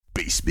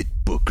Basement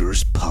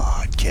Bookers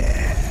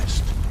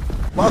Podcast.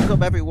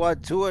 Welcome,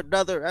 everyone, to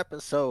another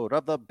episode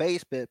of the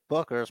Basement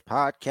Bookers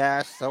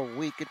Podcast, a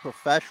week in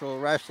professional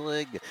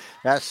wrestling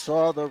that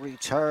saw the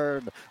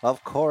return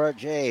of Cora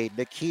Jade,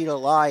 Nikita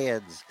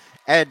Lyons,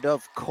 and,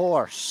 of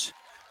course,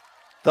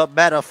 the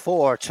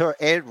metaphor to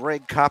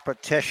in-ring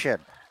competition.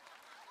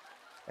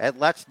 And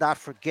let's not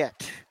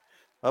forget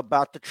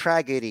about the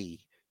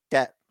tragedy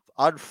that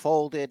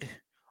unfolded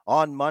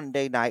on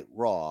Monday Night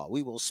Raw.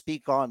 We will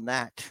speak on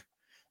that.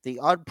 The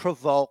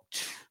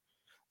unprovoked,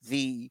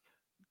 the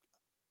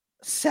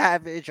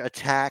savage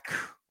attack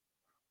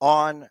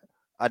on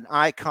an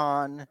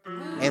icon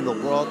in the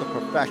world of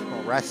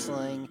professional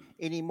wrestling,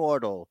 an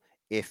immortal,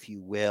 if you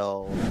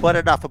will. But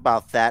enough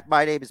about that.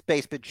 My name is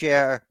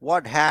BasementJer,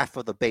 one half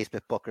of the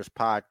Basement Bookers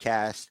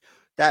Podcast.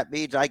 That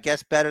means I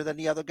guess better than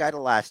the other guy the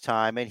last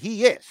time, and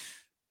he is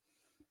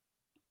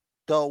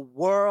the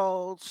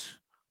world's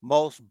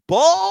most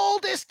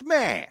baldest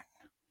man.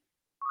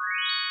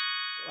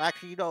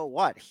 Actually, you know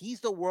what? He's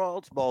the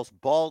world's most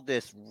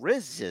baldest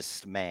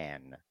Riz'st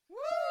man.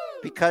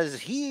 Because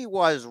he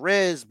was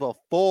Riz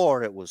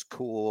before it was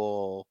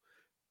cool.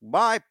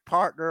 My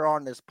partner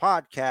on this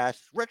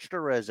podcast,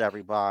 RichTheRiz,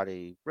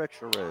 everybody.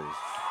 RichTheRiz.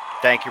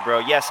 Thank you, bro.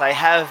 Yes, I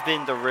have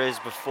been the Riz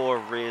before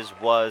Riz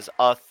was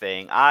a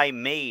thing. I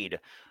made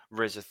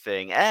Riz a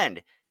thing.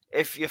 And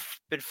if you've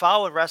been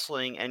following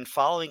wrestling and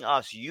following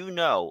us, you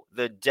know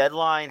the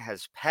deadline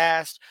has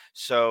passed.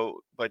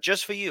 So, but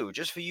just for you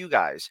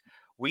guys,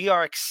 we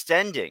are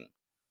extending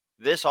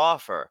this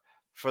offer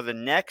for the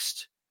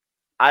next,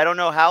 I don't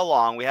know how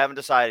long, we haven't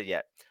decided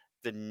yet.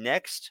 The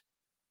next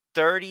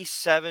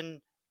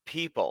 37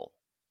 people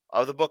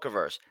of the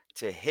Bookiverse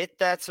to hit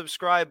that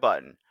subscribe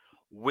button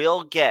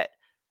will get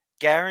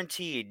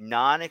guaranteed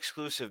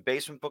non-exclusive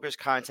Basement Bookers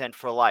content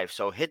for life.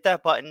 So hit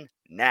that button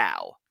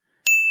now.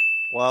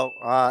 Well,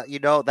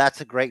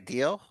 that's a great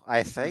deal,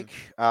 I think.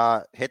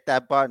 Hit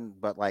that button,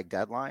 but like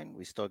deadline,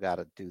 we still got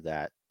to do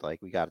that.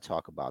 Like, we got to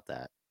talk about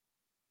that.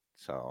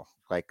 So,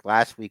 like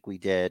last week we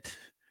did.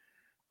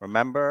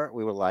 Remember,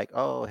 we were like,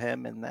 "Oh,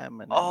 him and them,"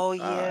 and Oh,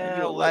 and yeah.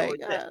 you were like,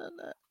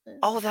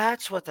 Oh,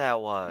 that's what that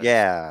was.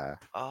 yeah.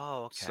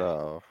 Oh, okay.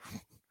 So,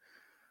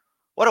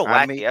 what a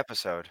wacky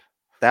episode.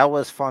 That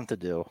was fun to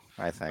do,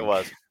 I think. It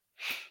was.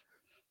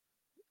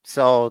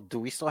 So, do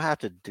we still have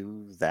to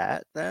do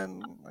that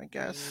then, I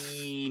guess?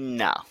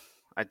 No.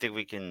 I think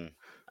we can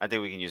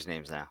use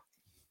names now.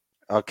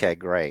 Okay,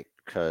 great,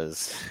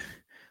 because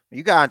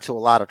you got into a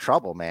lot of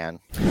trouble, man.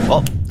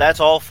 Well, that's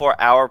all for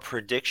our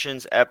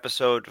predictions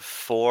episode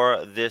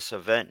for this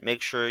event.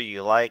 Make sure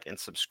you like and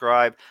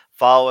subscribe.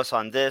 Follow us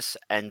on this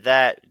and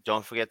that.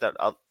 Don't forget that.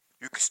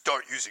 You can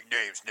start using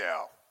names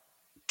now.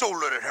 Don't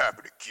let it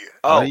happen again.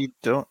 Oh, what are you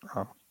doing?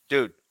 Oh.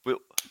 Dude,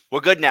 we're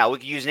good now. We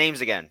can use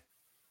names again.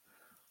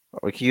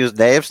 We can use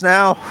names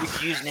now? We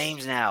can use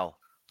names now.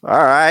 All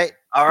right.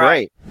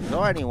 Great.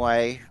 So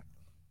anyway,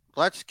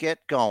 let's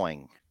get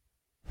going.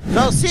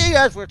 So seeing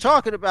as we're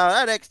talking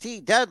about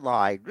NXT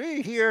Deadline,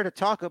 we're here to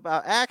talk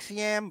about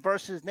Axiom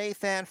versus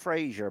Nathan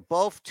Frazer.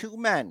 Both two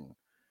men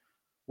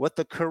with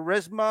the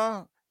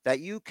charisma that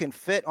you can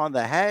fit on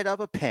the head of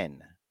a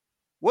pin.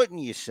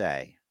 Wouldn't you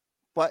say?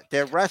 But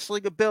their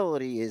wrestling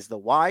ability is the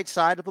wide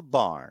side of a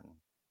barn.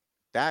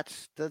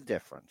 That's the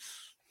difference.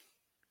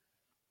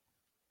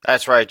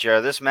 That's right,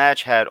 Jared. This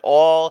match had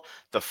all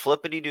the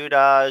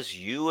flippity-doo-dahs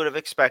you would have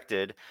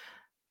expected.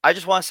 I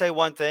just want to say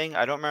one thing.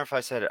 I don't remember if I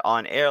said it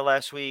on air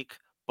last week,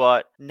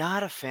 but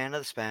not a fan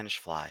of the Spanish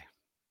Fly.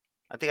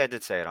 I think I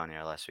did say it on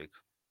air last week.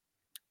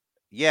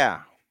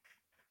 Yeah.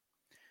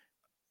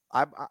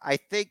 I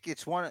think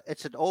it's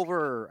an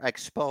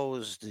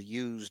overexposed,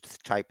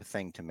 used type of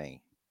thing to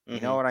me.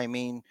 You know what I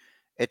mean?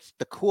 It's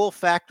the cool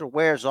factor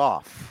wears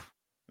off.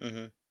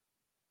 Mm-hmm.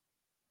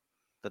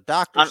 The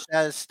doctor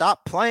says,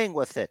 stop playing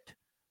with it.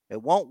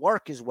 It won't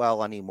work as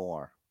well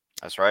anymore.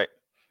 That's right.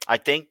 I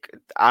think,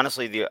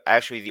 honestly, the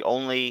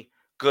only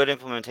good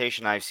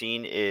implementation I've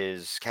seen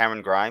is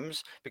Cameron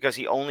Grimes, because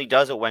he only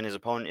does it when his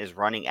opponent is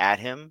running at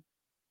him.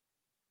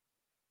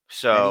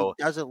 So and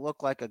he doesn't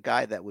look like a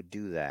guy that would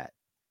do that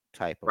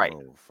type of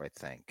move, I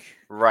think.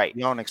 Right.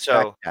 You don't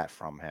expect that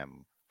from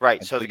him.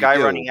 Right. So the guy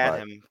running at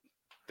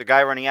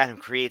him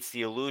creates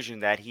the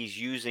illusion that he's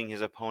using his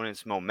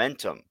opponent's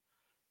momentum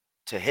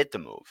to hit the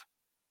move.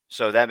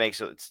 So that makes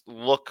it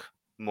look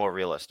more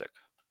realistic.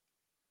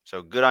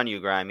 So good on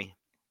you, Grimey.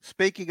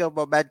 Speaking of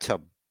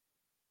momentum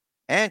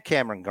and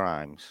Cameron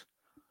Grimes,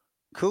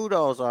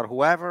 kudos on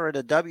whoever in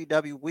the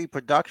WWE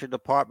production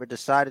department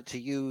decided to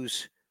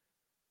use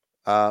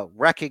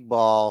Wrecking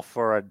Ball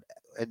for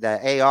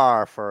the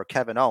AR for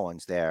Kevin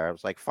Owens there. I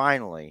was like,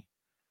 finally.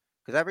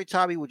 Because every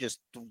time he would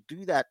just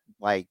do that,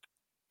 like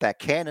that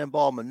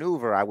cannonball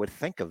maneuver, I would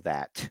think of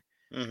that.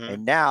 Mm-hmm.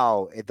 And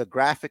now the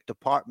graphic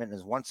department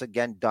has once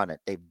again done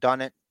it. They've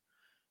done it.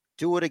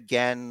 Do it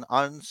again.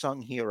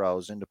 Unsung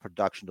heroes in the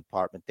production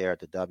department there at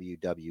the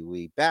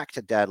WWE. Back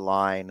to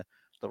Deadline.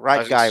 The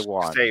right guy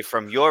won. Say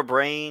from your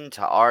brain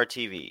to our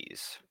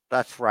TVs.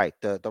 That's right.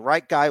 The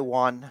right guy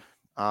won.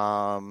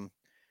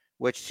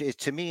 which is,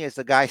 to me, is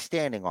the guy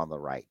standing on the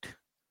right.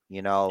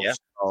 Yeah.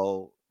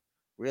 So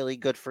really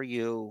good for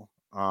you.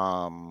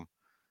 Nothing's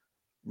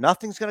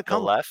going to The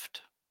come.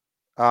 left.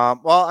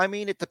 Well, I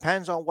mean, it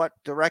depends on what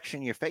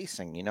direction you're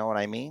facing. You know what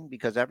I mean?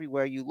 Because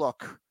everywhere you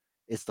look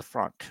is the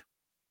front.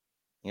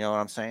 You know what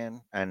I'm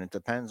saying? And it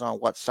depends on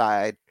what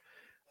side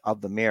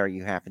of the mirror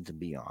you happen to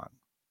be on.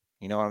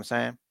 You know what I'm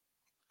saying?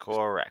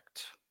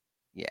 Correct.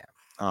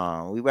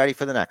 Yeah. We ready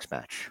for the next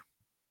match?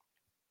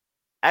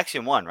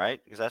 Axiom 1, right?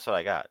 Because that's what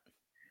I got.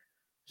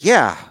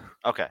 Yeah.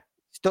 Okay.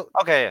 Still.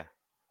 Okay. Yeah.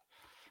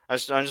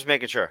 I'm just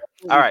making sure.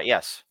 All right.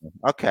 Yes.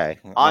 Okay.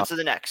 On to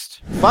the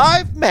next.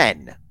 5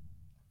 men.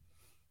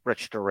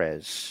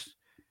 RichTheRiz.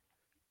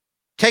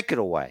 Take it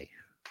away.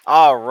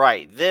 All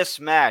right. This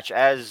match,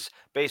 as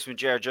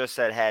BasementJer just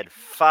said, had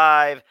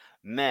 5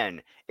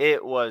 men.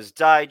 It was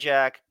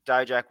Dijak.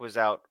 Dijak was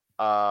out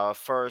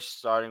first,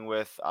 starting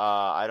with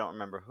I don't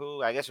remember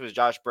who. I guess it was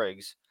Josh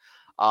Briggs.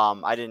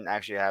 I didn't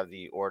actually have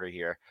the order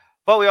here,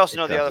 but we also It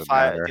know doesn't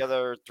matter. the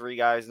other 3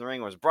 guys in the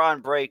ring was Braun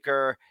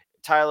Breaker,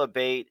 Tyler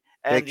Bate,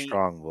 and Big the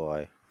strong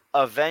boy.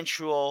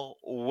 eventual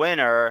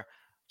winner,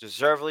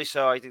 deservedly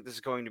so. I think this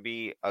is going to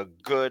be a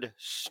good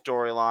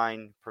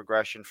storyline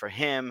progression for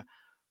him.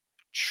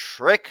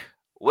 Trick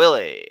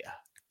Willie.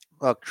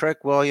 Look,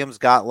 Trick Williams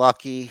got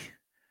lucky.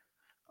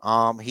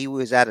 He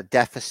was at a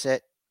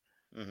deficit,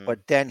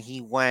 but then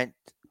he went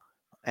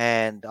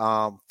and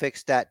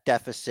fixed that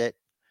deficit,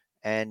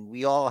 and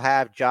we all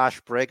have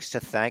Josh Briggs to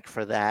thank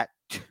for that.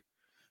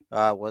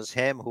 Was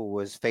him who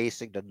was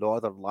facing the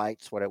Northern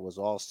Lights when it was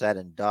all said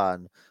and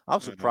done. I'm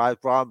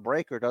surprised Braun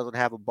Breaker doesn't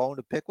have a bone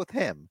to pick with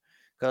him,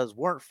 because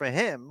weren't for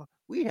him,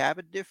 we'd have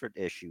a different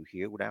issue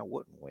here now,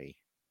 wouldn't we?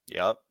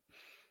 Yep.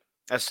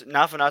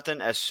 Not for nothing.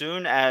 As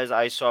soon as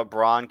I saw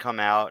Braun come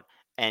out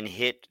and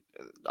hit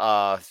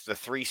the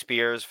 3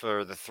 spears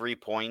for the 3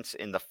 points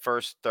in the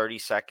first 30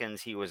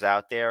 seconds he was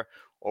out there,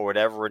 or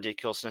whatever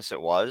ridiculousness it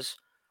was,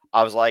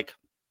 I was like,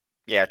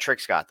 yeah,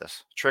 Trick's got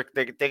this. Trick,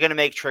 they're going to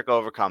make Trick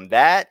overcome.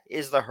 That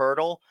is the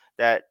hurdle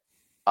that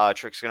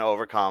Trick's going to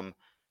overcome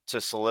to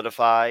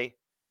solidify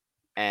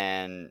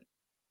and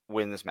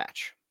win this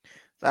match.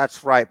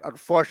 That's right.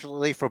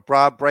 Unfortunately for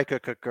Braun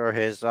Breaker,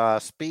 his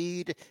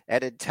speed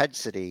and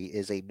intensity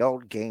is a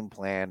known game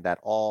plan that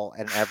all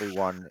and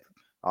everyone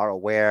are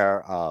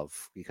aware of,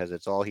 because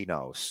it's all he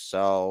knows.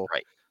 So,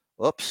 Right.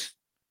 oops.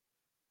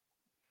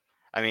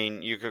 I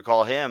mean, you could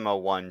call him a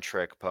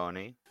one-trick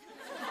pony.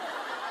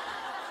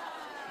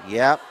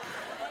 Yep.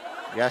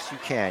 Yes, you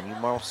can. You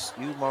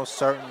most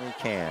certainly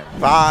can.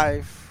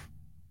 5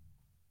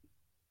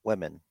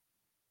 women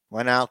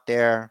went out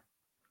there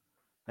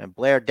and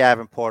Blair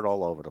Davenport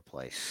all over the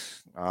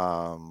place.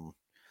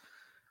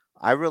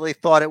 I really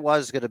thought it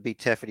was going to be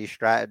Tiffany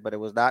Stratton, but it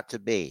was not to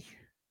be.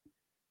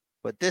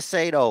 But this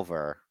ain't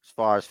over as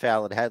far as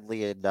Fallon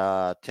Henley and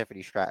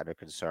Tiffany Stratton are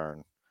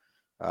concerned.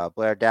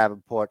 Blair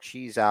Davenport,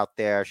 she's out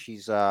there.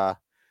 She's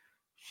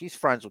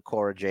friends with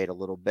Cora Jade a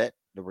little bit.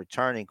 The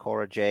returning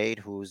Cora Jade,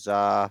 who's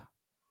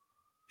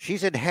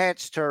she's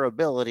enhanced her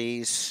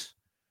abilities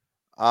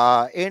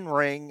in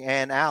ring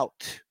and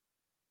out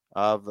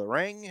of the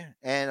ring,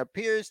 and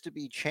appears to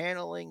be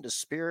channeling the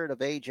spirit of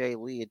AJ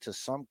Lee into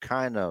some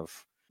kind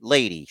of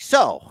lady.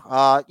 So,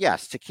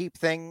 yes, to keep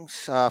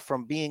things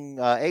from being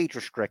age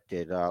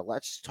restricted,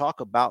 let's talk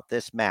about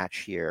this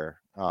match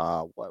here.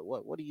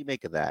 What do you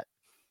make of that?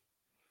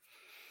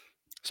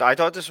 So I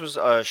thought this was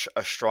a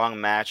strong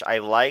match. I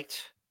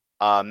liked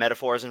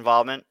Metaphor's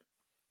involvement.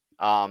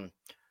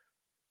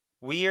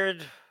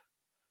 Weird.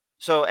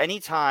 So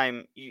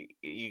anytime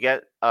you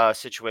get a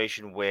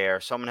situation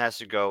where someone has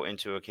to go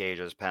into a cage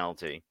as a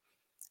penalty,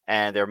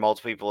 and there are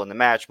multiple people in the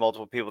match,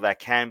 multiple people that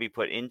can be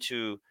put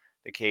into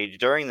the cage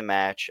during the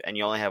match, and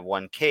you only have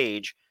one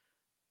cage,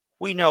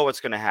 we know what's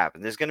going to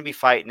happen. There's going to be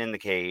fighting in the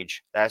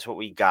cage. That's what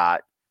we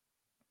got.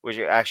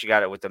 We actually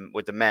got it with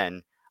the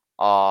men.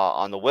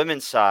 On the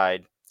women's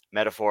side,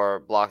 Metaphor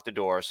blocked the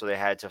door, so they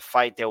had to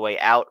fight their way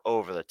out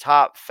over the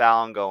top.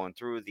 Fallon going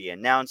through the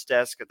announce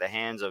desk at the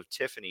hands of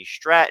Tiffany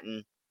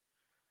Stratton.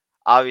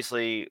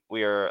 Obviously,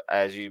 we are,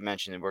 as you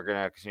mentioned, we're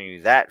going to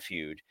continue that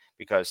feud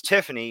because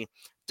Tiffany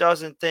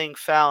doesn't think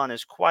Fallon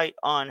is quite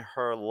on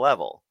her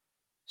level.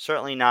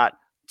 Certainly not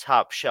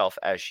top shelf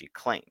as she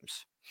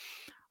claims.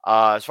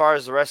 As far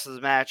as the rest of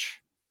the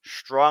match,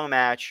 strong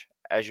match.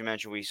 As you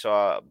mentioned, we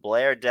saw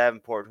Blair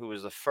Davenport, who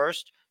was the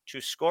first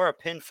to score a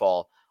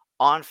pinfall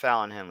on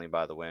Fallon Henley,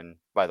 by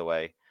the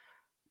way,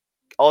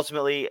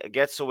 ultimately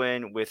gets the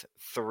win with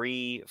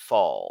 3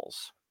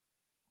 falls.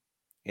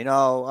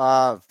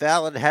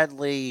 Fallon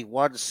Henley,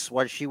 once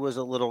when she was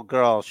a little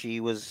girl,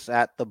 she was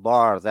at the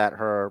bar that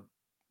her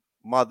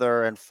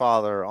mother and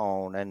father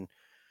own, and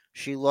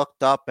she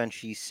looked up and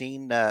she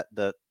seen that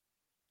the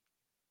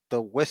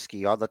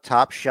whiskey on the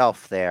top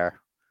shelf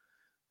there,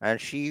 and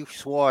she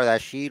swore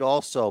that she'd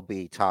also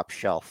be top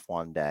shelf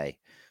one day.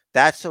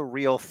 That's a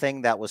real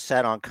thing that was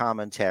said on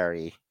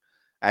commentary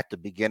at the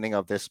beginning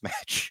of this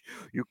match.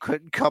 You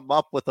couldn't come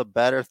up with a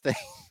better thing,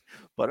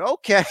 but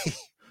okay,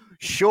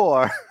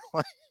 sure.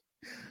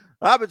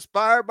 I'm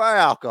inspired by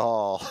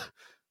alcohol.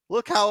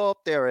 Look how up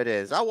there it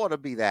is. I want to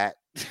be that.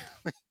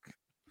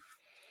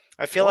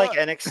 I feel like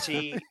What?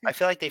 NXT. I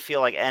feel like they feel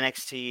like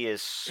NXT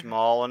is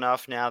small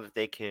enough now that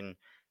they can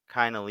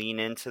kind of lean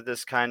into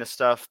this kind of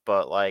stuff.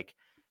 But like,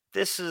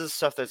 this is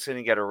stuff that's going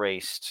to get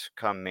erased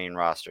come main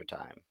roster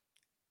time.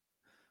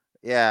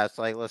 Yeah, it's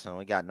like, listen,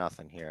 we got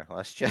nothing here.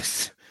 Let's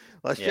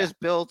Yeah. just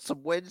build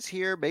some wins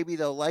here. Maybe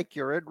they'll like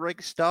your in-ring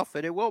stuff,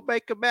 and it won't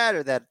make it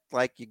matter that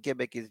like your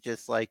gimmick is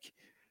just like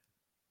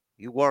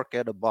you work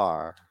at a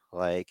bar.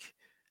 Like,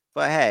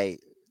 but hey,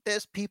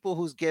 there's people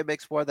whose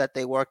gimmicks were that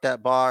they worked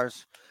at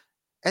bars,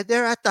 and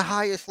they're at the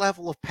highest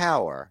level of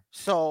power.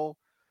 So,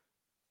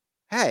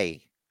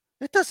 hey,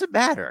 it doesn't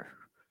matter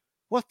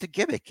what the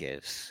gimmick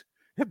is.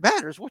 It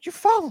matters what your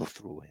follow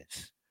through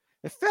is.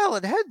 If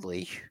Fallon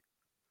Henley,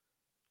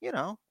 you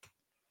know,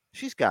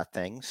 she's got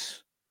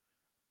things.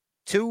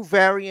 Two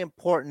very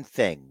important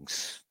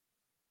things: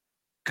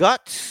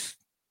 guts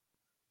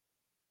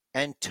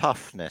and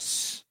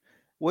toughness,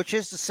 which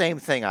is the same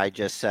thing I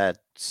just said.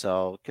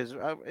 So, because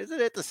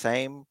isn't it the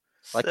same?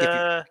 Like, if you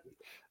Uh,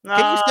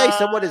 can you say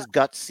someone uh, is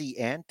gutsy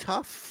and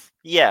tough?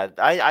 yeah,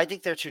 I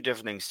think they're two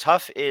different things.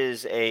 Tough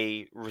is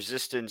a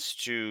resistance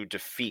to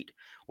defeat,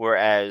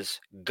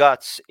 whereas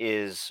guts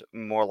is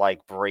more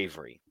like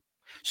bravery.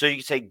 So you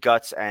could say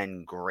guts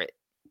and grit,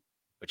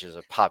 which is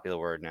a popular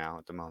word now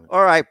at the moment.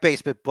 All right,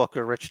 basement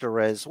booker,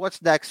 RichTheRiz.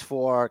 What's next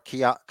for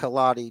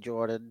Kalani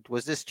Jordan?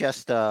 Was this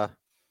just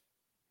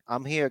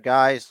I'm here,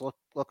 guys.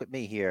 Look at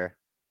me here.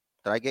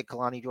 Did I get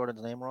Kalani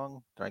Jordan's name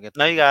wrong? Did I get?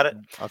 No, you got it.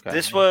 Okay.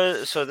 This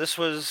was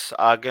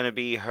going to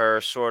be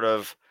her sort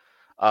of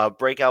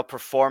breakout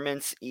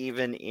performance,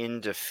 even in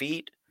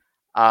defeat.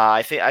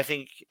 I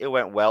think it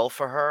went well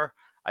for her.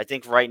 I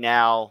think right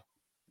now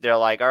they're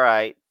like, all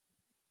right,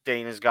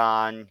 Dana's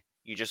gone.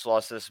 You just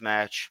lost this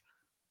match.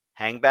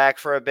 Hang back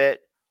for a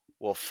bit.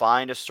 We'll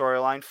find a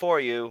storyline for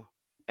you,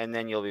 and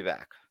then you'll be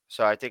back.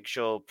 So I think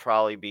she'll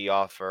probably be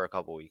off for a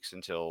couple weeks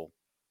until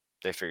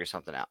they figure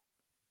something out.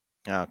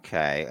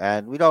 Okay,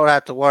 and we don't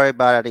have to worry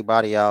about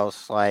anybody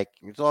else. Like,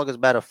 as long as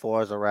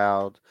Metaphor's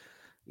around,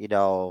 you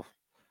know,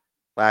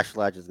 Lash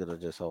Legend's gonna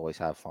just always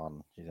have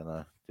fun. She's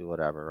gonna do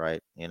whatever,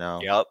 right?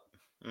 Yep.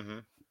 Hmm.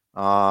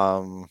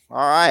 All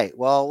right.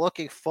 Well,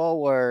 looking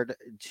forward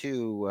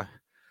to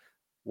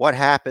what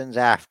happens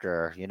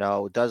after.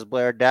 Does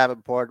Blair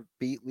Davenport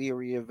beat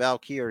Leary and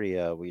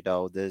Valkyria?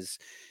 Does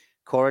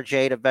Cora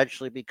Jade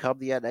eventually become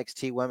the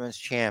NXT Women's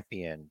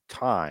Champion?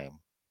 Time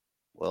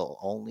will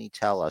only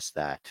tell us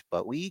that,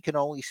 but we can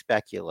only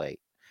speculate.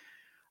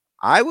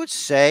 I would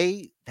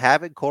say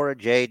having Cora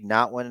Jade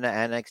not win the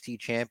NXT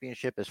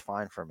Championship is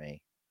fine for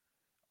me.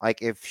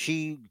 Like, if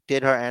she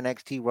did her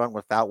NXT run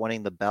without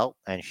winning the belt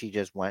and she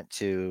just went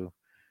to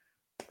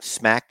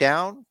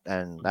SmackDown,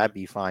 and Hmm. that'd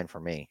be fine for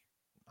me.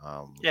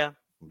 Um, Yeah,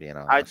 being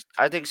I honest.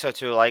 I think so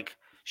too. Like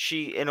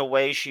in a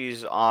way,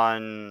 she's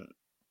on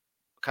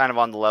kind of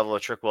on the level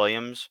of Trick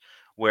Williams,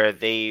 where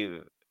they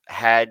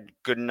had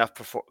good,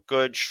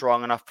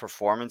 strong enough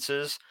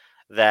performances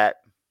that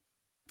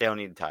they don't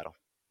need the title.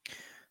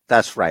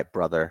 That's right,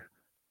 brother.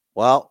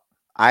 Well,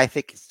 I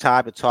think it's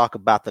time to talk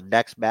about the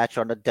next match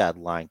on the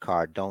deadline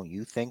card. Don't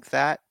you think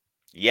that?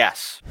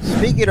 Yes.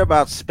 Speaking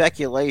about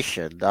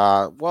speculation,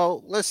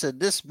 well, listen,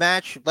 this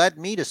match led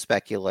me to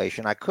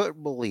speculation. I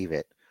couldn't believe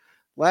it.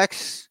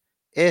 Lex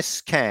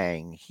is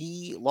Kang.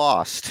 He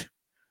lost.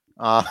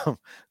 Um,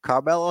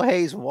 Carmelo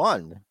Hayes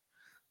won.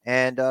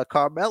 And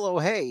Carmelo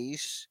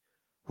Hayes,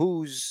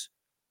 who's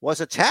was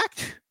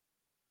attacked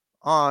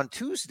on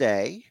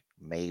Tuesday,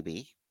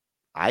 maybe.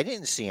 I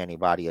didn't see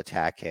anybody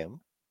attack him.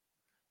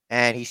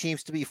 And he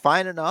seems to be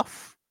fine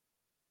enough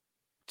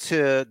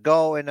to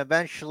go and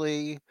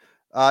eventually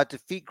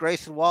defeat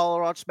Grayson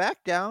Waller on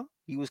SmackDown.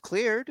 He was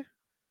cleared.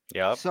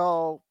 Yep.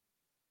 So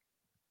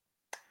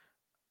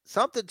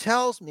something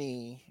tells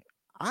me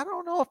I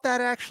don't know if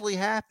that actually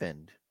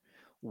happened.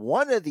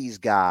 One of these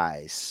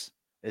guys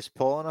is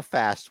pulling a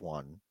fast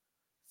one.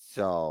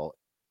 So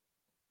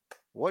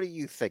what do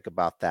you think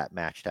about that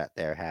match that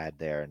they had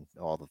there and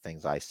all the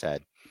things I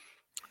said?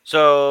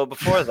 So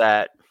before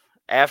that,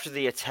 after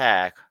the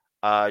attack,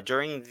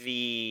 during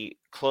the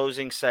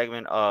closing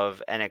segment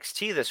of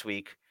NXT this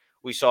week,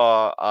 we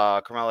saw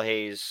Carmelo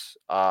Hayes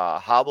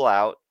hobble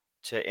out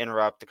to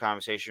interrupt the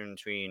conversation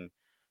between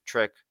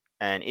Trick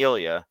and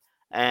Ilya,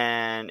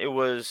 and it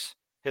was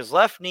his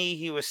left knee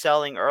he was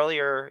selling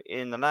earlier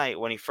in the night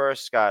when he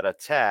first got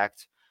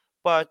attacked,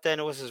 but then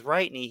it was his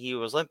right knee he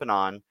was limping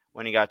on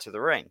when he got to the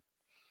ring.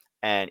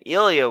 And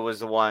Ilya was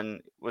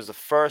the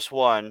first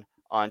one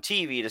on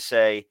TV to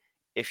say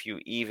if you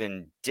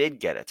even did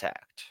get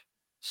attacked.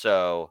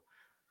 So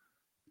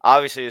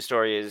obviously the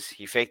story is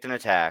he faked an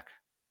attack.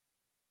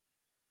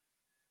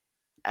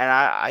 And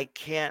I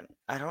can't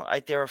I don't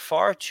I there are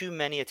far too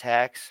many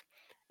attacks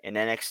in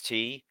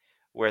NXT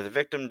where the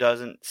victim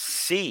doesn't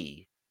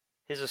see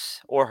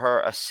or her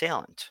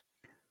assailant.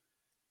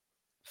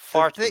 The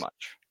Far too thing,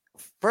 much.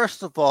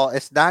 first of all,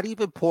 it's not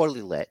even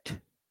poorly lit.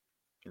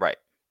 Right.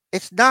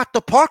 It's not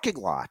the parking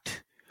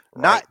lot.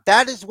 Right.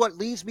 That is what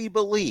leads me to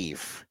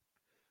believe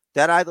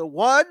that either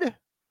one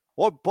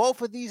or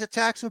both of these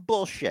attacks are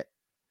bullshit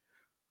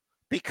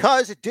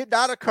because it did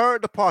not occur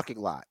in the parking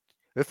lot.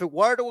 If it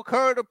were to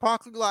occur in the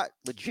parking lot,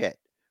 legit.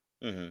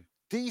 Mm-hmm.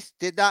 These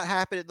did not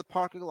happen in the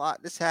parking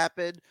lot. This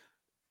happened.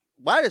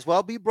 Might as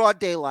well be broad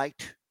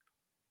daylight,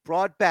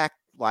 broad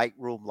backlight,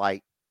 room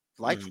light.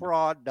 Lights Mm-hmm. were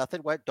on.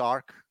 Nothing went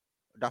dark.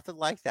 Nothing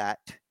like that.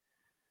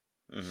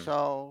 Mm-hmm.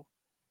 So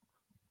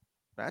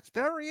that's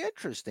very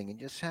interesting. It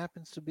just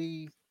happens to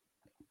be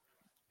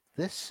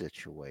this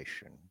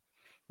situation.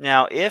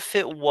 Now, if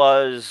it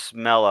was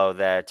Mello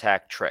that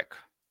attacked Trick,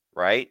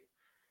 right,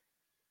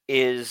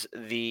 is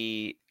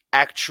the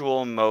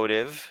actual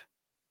motive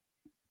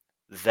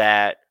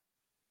that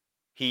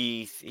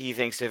he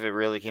thinks if it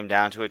really came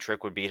down to it,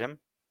 Trick would beat him?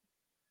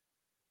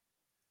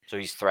 So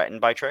he's threatened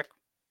by Trick?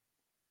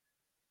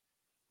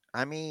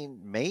 I mean,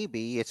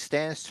 maybe it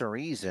stands to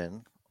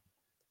reason,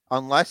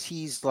 unless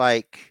he's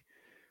like,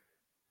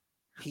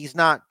 he's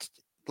not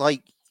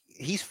like,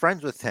 he's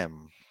friends with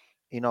him.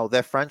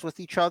 They're friends with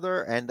each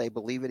other and they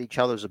believe in each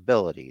other's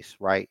abilities,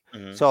 right?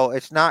 Mm-hmm. So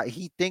it's not,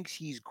 he thinks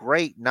he's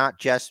great, not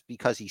just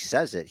because he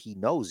says it, he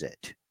knows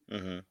it.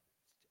 Mm-hmm.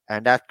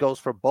 And that goes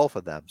for both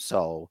of them.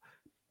 So,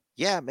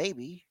 yeah,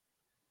 maybe.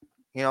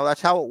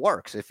 That's how it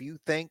works. If you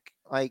think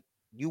like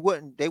they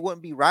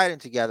wouldn't be riding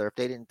together if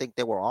they didn't think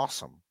they were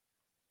awesome.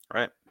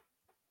 Right.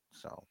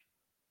 So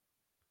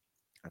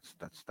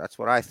that's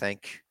what I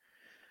think.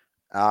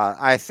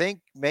 I think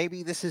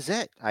maybe this is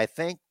it. I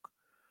think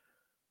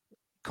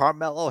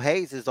Carmelo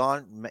Hayes is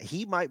on.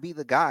 He might be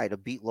the guy to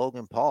beat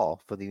Logan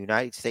Paul for the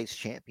United States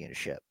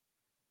Championship.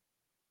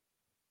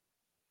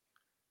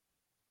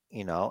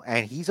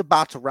 And he's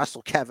about to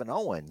wrestle Kevin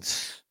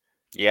Owens.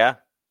 Yeah.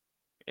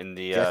 In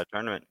the Just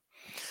tournament.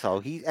 so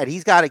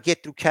he's got to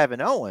get through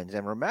Kevin Owens.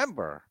 And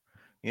remember,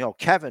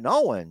 Kevin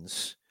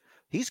Owens,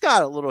 he's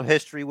got a little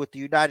history with the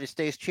United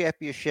States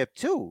Championship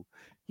too.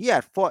 He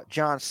had fought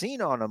John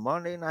Cena on a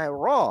Monday Night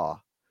Raw,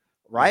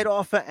 right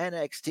off of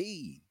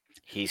NXT.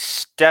 He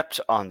stepped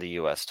on the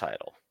U.S.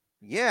 title.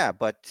 Yeah,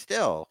 but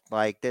still,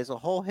 like, there's a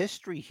whole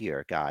history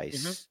here,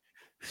 guys.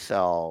 Mm-hmm.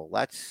 So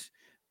let's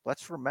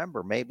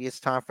remember, maybe it's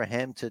time for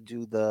him to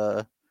do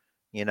the,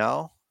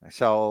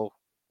 so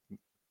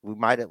we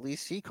might at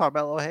least see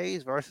Carmelo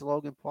Hayes versus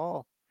Logan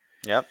Paul.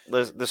 Yep.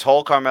 This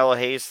whole Carmelo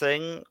Hayes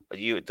thing,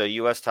 the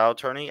U.S. title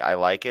tourney, I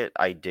like it.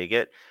 I dig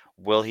it.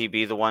 Will he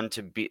be the one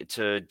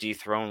to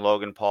dethrone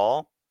Logan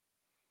Paul?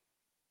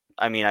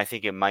 I mean, I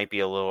think it might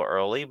be a little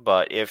early,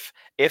 but if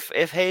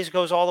Hayes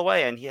goes all the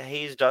way and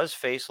Hayes does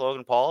face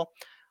Logan Paul,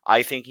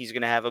 I think he's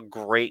going to have a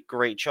great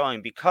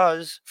showing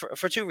because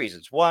for two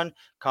reasons. One,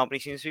 company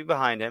seems to be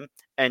behind him,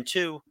 and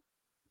two,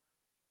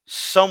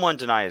 someone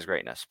deny his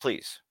greatness,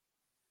 please.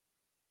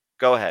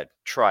 Go ahead,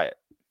 try it.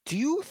 Do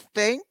you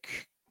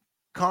think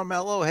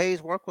Carmelo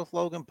Hayes worked with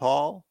Logan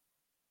Paul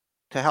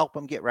to help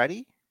him get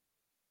ready?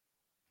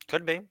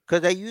 Could be.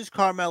 Because they used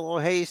Carmelo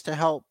Hayes to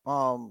help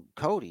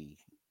Cody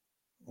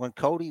when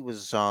Cody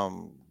was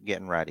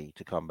getting ready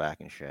to come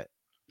back and shit.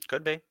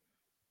 Could be.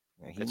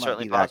 He It's might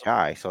certainly be that possible.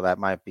 guy, so that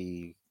might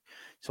be.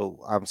 So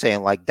I'm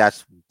saying like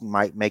that's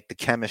might make the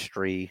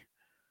chemistry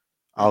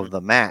of the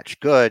match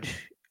good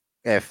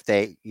if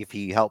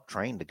he helped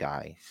train the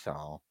guy.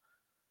 So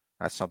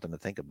that's something to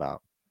think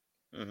about.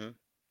 Mm-hmm.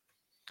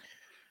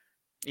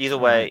 Either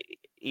All right.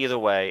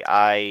 way,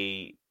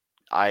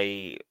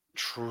 I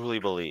truly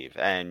believe,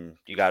 and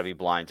you got to be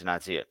blind to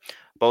not see it.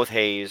 Both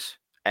Hayes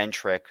and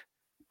Trick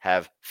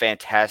have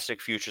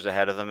fantastic futures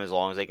ahead of them as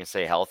long as they can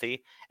stay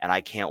healthy, and I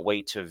can't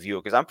wait to view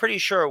it because I'm pretty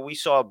sure we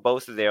saw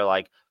both of their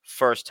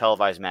first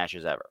televised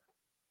matches ever.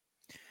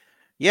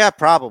 Yeah,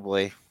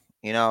 probably.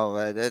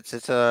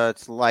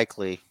 It's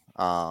likely.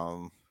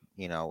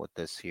 With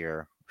this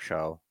here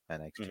show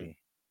NXT. Mm-hmm.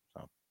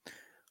 So,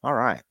 all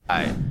right.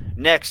 All right.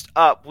 Next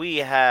up, we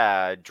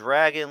had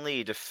Dragon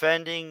Lee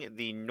defending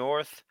the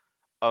North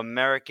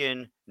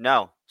American.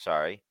 No,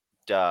 sorry,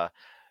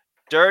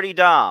 Dirty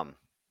Dom.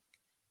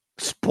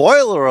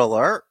 Spoiler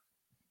alert.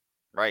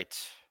 Right.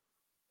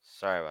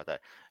 Sorry about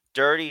that.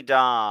 Dirty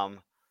Dom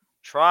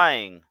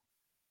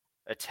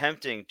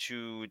attempting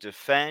to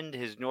defend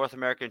his North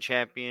American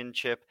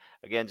Championship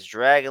against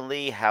Dragon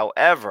Lee.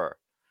 However,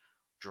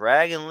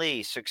 Dragon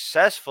Lee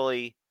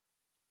successfully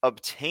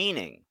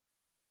obtaining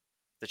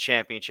the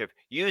championship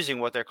using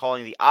what they're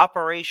calling the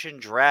Operation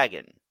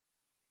Dragon,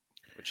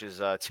 which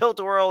is a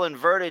tilt-a-whirl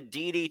inverted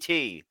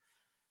DDT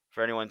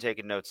for anyone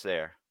taking notes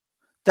there.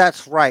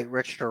 That's right,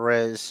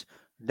 RichTheRiz.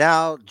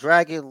 Now,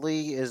 Dragon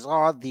Lee is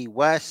on the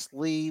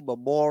Wesley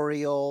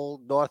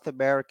Memorial North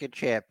American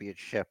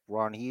Championship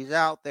run. He's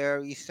out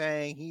there. He's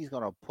saying he's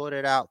going to put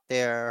it out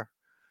there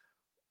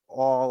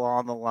all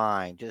on the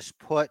line. Just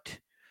put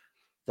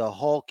the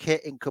whole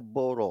kit and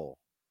caboodle,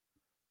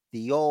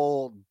 the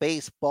old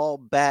baseball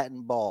bat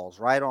and balls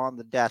right on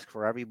the desk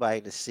for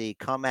everybody to see.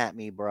 Come at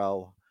me,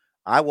 bro.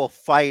 I will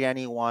fight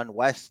anyone,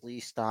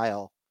 Wesley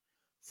style.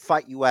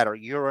 Fight you at a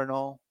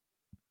urinal.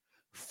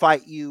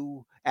 Fight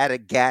you at a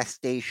gas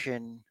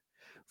station,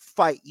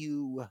 fight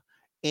you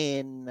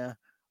in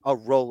a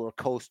roller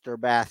coaster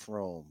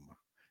bathroom,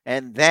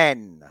 and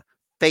then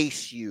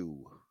face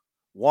you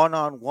one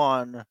on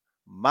one,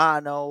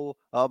 mano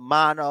a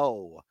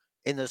mano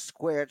in the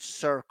squared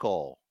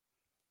circle,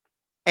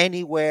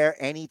 anywhere,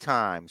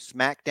 anytime,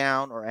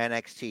 SmackDown or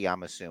NXT,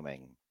 I'm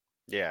assuming.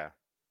 Yeah,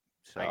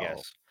 I So,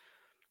 guess.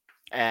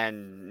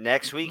 And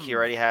next week he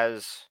already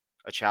has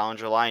a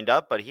challenger lined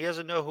up, but he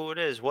doesn't know who it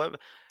is. What?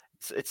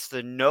 It's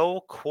the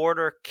No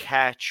Quarter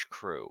Catch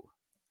crew.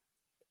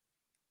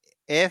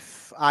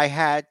 if I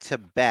had to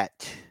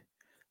bet,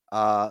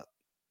 uh,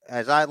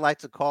 as I like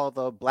to call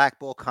the Black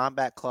Bull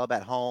Combat Club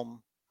at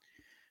home,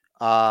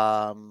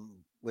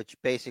 which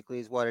basically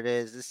is what it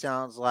is. This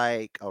sounds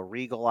like a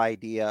Regal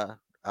idea,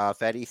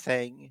 if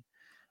anything.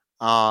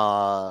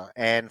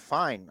 And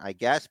fine, I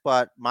guess.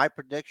 But my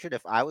prediction,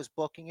 if I was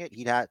booking it,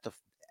 he'd have to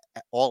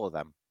all of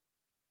them,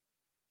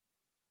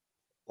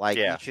 like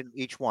Yeah,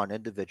 each one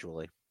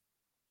individually,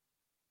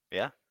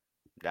 yeah.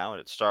 Now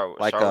it start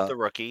like start with a the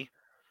rookie.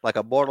 like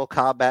a Mortal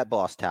Kombat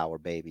boss tower,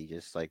 baby.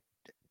 Just like,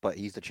 but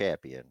he's the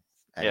champion,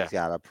 and Yeah. he's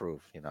got to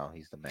prove,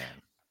 he's the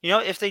man.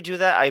 If they do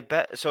that, I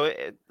bet. So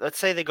let's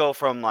say they go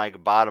from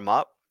like bottom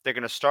up. They're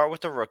gonna start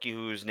with the rookie,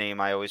 whose name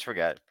I always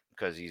forget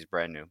because he's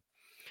brand new.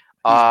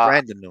 He's Uh,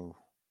 brand new.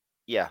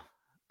 yeah.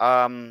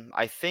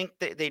 I think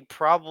they'd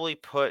probably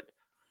put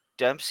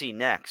Dempsey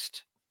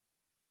next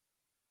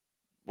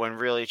when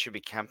really it should be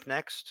Kemp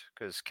next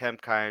because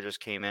Kemp kind of just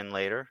came in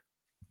later.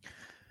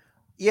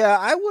 Yeah,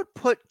 I would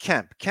put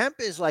Kemp. Kemp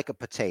is like a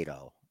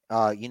potato.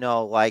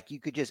 Like you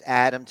could just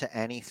add him to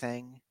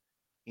anything.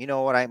 You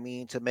know what I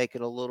mean? To make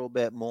it a little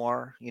bit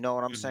more. You know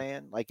what I'm Mhm.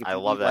 saying? Like if I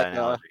you love need that like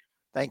a analogy.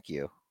 thank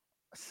you.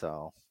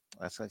 So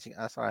that's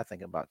what I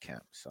think about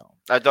Kemp. So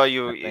I thought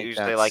you I think you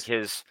say like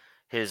that's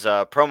his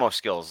promo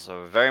skills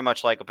are very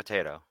much like a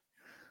potato.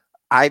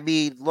 I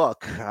mean,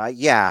 look,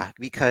 yeah,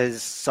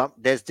 because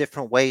there's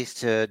different ways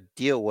to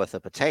deal with a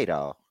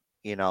potato.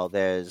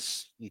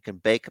 There's you can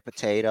bake a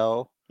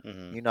potato.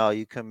 Hmm.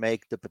 You can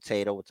make the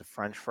potato with the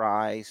French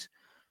fries.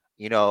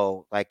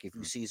 Like if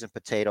you season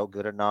potato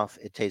good enough,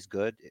 it tastes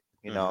good.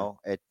 Hmm.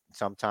 It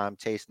sometimes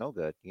tastes no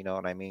good. You know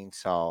what I mean?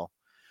 So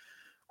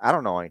I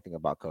don't know anything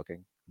about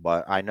cooking,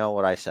 but I know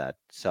what I said.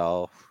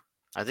 So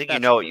I think you that's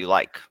know what good. you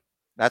like.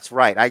 That's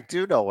right. I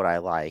do know what I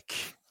like.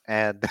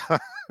 And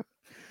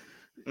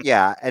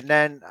yeah, and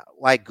then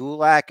like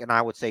Gulak, and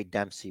I would say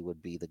Dempsey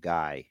would be the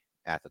guy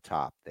at the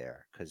top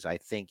there because I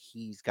think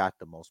he's got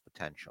the most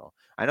potential.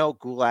 I know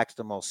Gulak's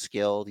the most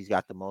skilled, he's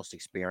got the most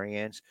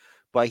experience,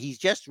 but he's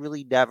just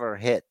really never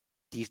hit.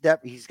 He's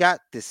got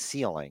this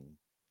ceiling.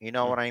 You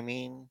know Mm. what I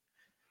mean?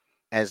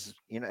 As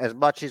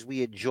much as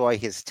we enjoy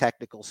his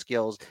technical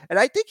skills, and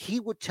I think he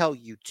would tell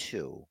you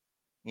too.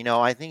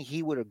 I think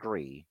he would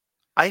agree.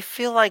 I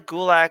feel like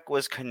Gulak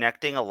was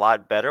connecting a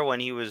lot better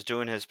when he was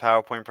doing his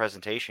PowerPoint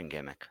presentation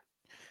gimmick.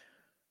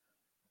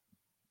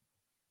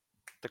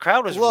 The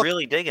crowd was Look,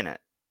 really digging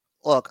it.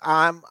 look,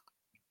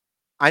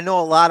 I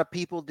know a lot of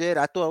people did.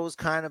 I thought it was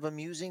kind of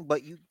amusing,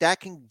 but that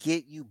can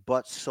get you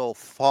but so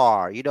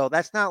far.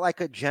 That's not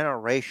like a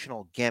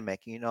generational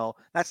gimmick,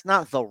 That's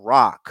not The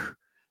Rock.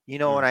 You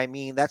know Mm. what I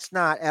mean? That's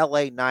not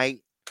LA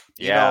Knight.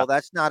 Yeah,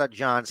 That's not a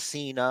John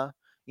Cena.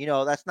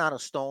 That's not a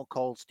Stone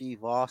Cold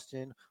Steve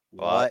Austin.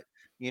 but What?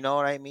 You know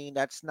what I mean?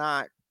 That's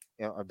not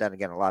then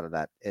again a lot of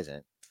that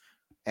isn't.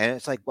 And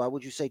it's like, why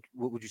would you say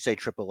what would you say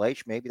Triple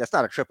H? Maybe that's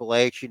not a Triple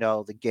H,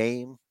 the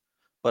game,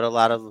 but a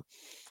lot of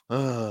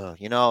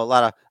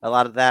a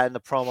lot of that in the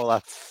promo,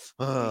 like,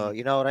 Mhm.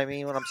 you know what I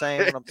mean? What I'm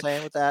saying? What I'm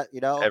saying with that,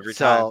 Every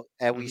time. So,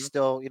 and we Hmm.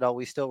 still,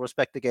 we still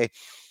respect the game.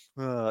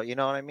 You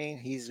know what I mean?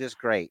 He's just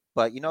great.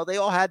 But they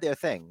all had their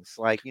things,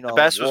 like The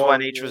best was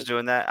when H was Warriors.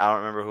 doing that. I don't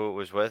remember who it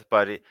was with,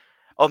 but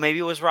oh, maybe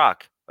it was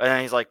Rock. And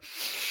then he's like,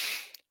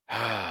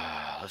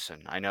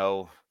 "Listen, I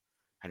know,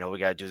 we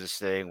gotta do this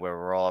thing where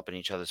we're all up in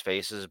each other's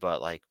faces,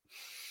 but like,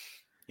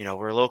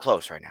 we're a little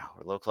close right now.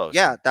 We're a little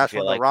close, Yeah, and I that's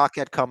feel when the like, Rock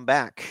had come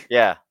back.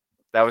 yeah,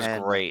 that was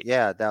And great."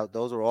 yeah,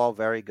 those are all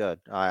very good.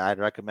 I'd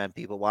recommend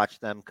people watch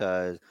them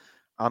because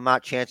I'm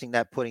not chancing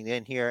that putting it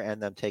in here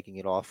and them taking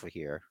it off of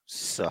here.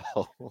 Yeah. So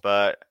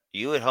But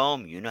you at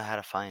home, you know how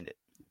to find it.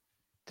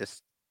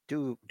 just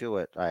do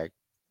it.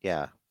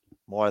 Yeah,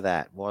 more of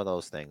that, more of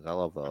those things. I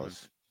love Mhm.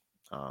 those.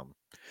 Um,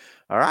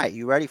 all right,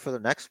 you ready for the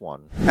next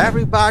one?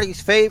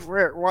 Everybody's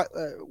favorite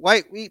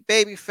white wheat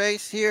baby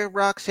face here,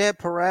 Roxanne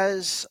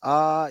Perez.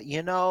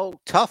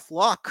 Tough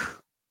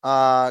luck.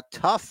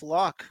 Tough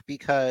luck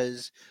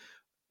because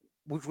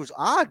which was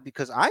odd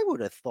because I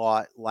would have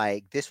thought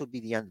like this would be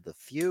the end of the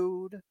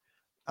feud.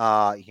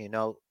 Uh, you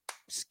know,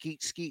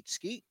 skeet, skeet,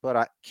 skeet.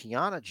 But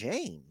Kiana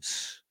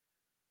James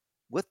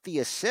with the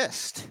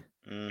assist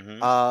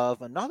Mhm.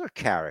 of another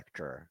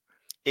character.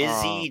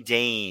 Izzy Um,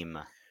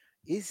 Dame.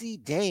 Izzy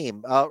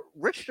Dame.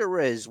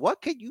 RichTheRiz,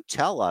 what can you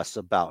tell us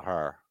about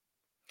her?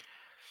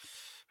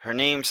 Her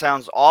name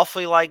sounds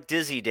awfully like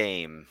Dizzy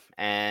Dame,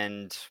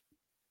 and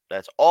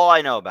that's all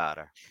I know about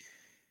her.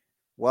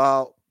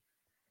 Well,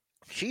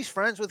 she's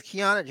friends with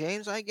Kiana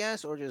James, I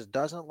guess, or just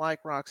doesn't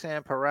like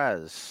Roxanne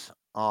Perez.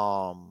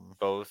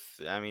 Both,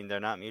 I mean, they're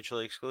not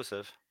mutually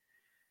exclusive.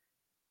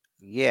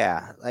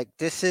 Yeah, like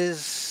this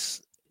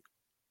is.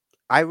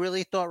 I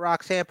really thought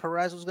Roxanne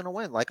Perez was going to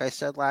win, like I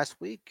said last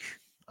week,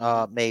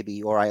 Hmm.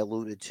 maybe, or I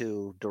alluded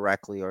to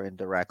directly or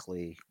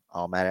indirectly,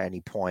 at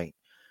any point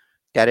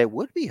that it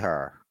would be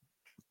her,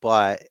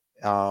 but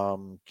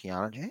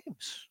Kiana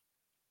James,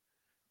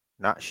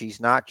 not she's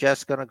not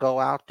just going to go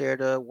out there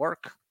to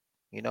work,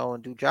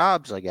 and do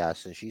jobs, I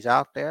guess, and she's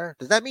out there.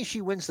 Does that mean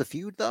she wins the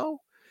feud though?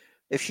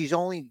 If she's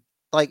only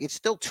like it's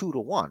still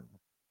 2-1.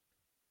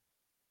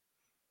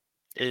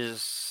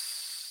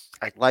 Is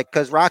I Like,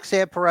 cause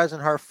Roxanne Perez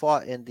and her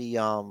fought in the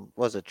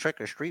was it trick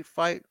or street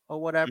fight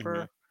or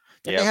hmm whatever?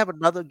 Then they Yep. have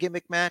another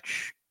gimmick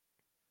match,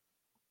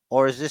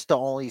 or is this the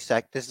only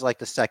This is like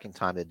the second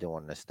time they're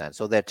doing this. Then,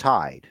 so they're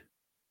tied.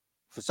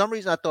 For some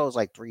reason, I thought it was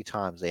like 3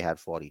 times they had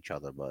fought each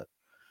other, but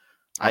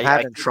I'm I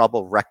having keep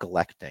trouble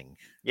recollecting.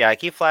 yeah, I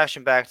keep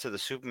flashing back to the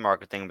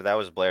supermarket thing, but that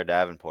was Blair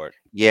Davenport.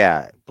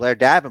 Yeah, Blair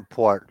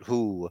Davenport,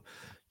 who,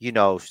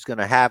 she's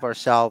gonna have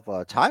herself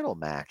a title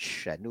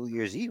match at New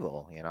Year's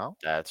Evil.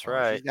 That's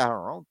She's right. got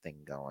her own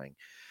thing going.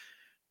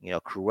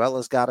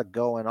 Cruella's got it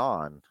going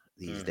on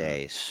these Hmm.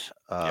 days,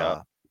 Yep,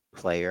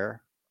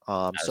 player.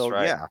 that's So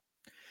right. yeah,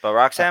 But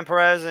uh, Roxanne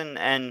Perez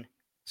and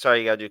sorry,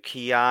 you gotta do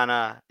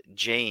Kiana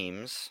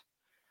James.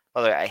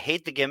 By the way, I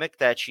hate the gimmick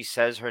that she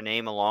says her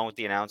name along with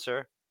the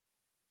announcer.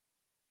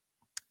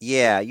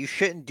 yeah, you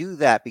shouldn't do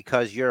that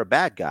because you're a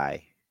bad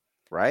guy,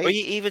 But right?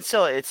 even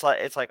still, it's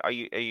like, are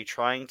you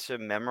trying to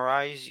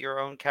memorize your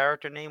own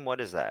character name? What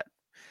is that?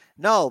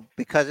 No,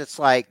 because it's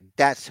like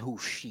that's who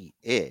she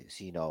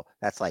is,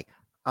 That's like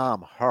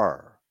I'm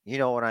her. You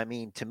know what I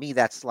mean? To me,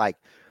 that's like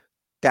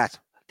that's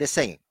they're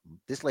saying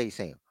this lady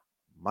saying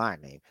my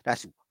name.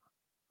 That's who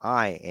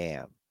I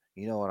am.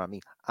 You know what I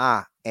mean?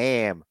 I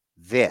am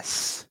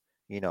this.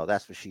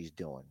 That's what she's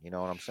doing. You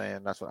know what I'm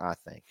saying? That's what I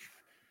think.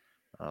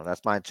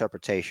 That's my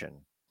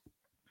interpretation.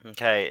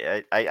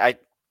 Okay,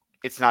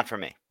 it's not for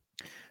me.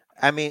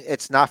 I mean,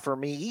 it's not for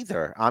me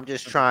either. I'm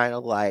just Mhm, trying to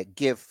like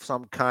give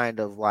some kind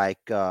of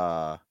like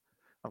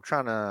I'm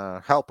trying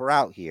to help her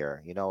out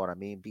here. You know what I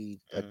mean?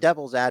 Be a mhm,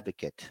 devil's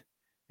advocate,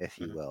 if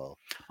you mhm. will.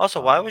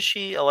 Also, why was Um,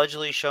 she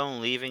allegedly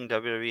shown leaving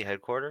WWE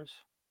headquarters?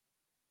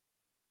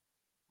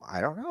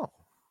 I don't know.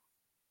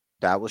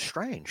 That was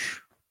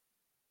strange.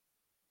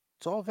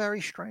 It's all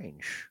very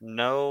strange.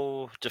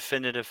 No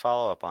definitive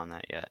follow up on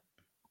that yet.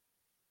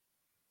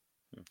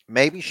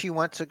 Maybe she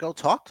went to go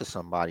talk to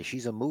somebody.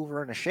 She's a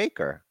mover and a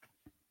shaker.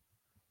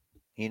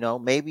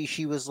 Maybe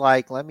she was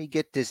like, let me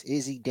get this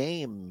Izzy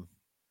Dame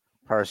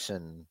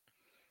person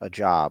a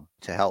job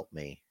to help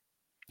me.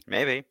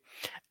 Maybe.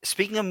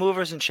 Speaking of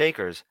movers and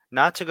shakers,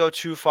 not to go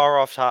too far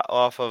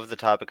off of the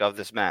topic of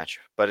this match,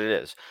 but it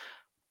is.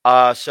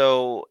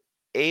 So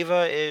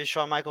Ava is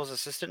Shawn Michaels'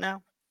 assistant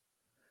now.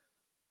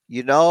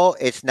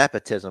 It's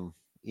nepotism.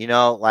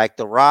 Like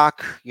The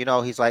Rock,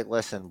 he's like,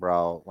 listen,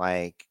 bro,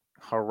 like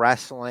her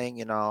wrestling,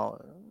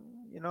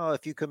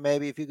 if you could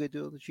maybe if you could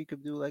do she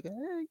could do like, hey,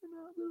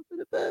 a little bit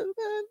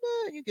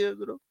of you give a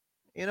little,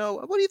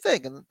 what do you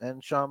think?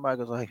 And Shawn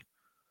Michaels like,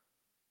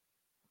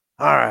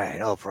 all right,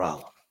 no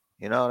problem.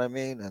 You know what I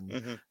mean? And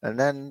Hmm. and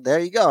then there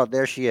you go.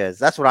 There she is.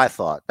 That's what I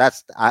thought.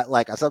 I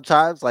like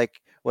sometimes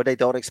like when they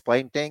don't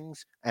explain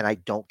things and I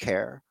don't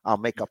care, I'll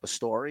make up a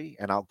story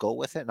and I'll go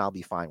with it and I'll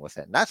be fine with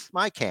it. And that's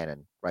my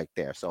canon right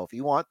there. So if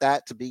you want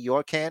that to be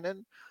your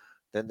canon,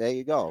 then there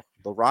you go.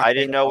 The Rock I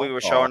made didn't a know we phone were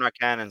call. showing our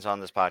cannons on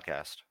this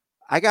podcast.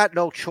 I got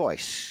no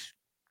choice.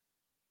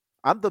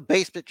 I'm the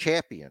basement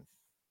champion.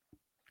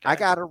 I Okay.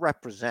 gotta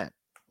represent.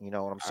 You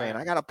know what I'm All saying? right.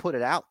 I gotta put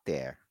it out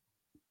there,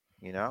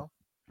 you know?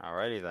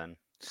 Alrighty then.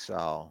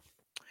 So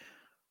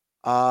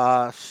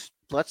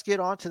let's get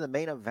on to the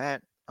main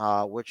event,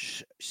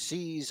 which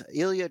sees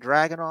Ilya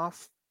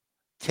Dragunov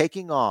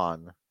taking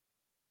on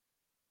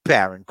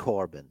Baron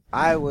Corbin.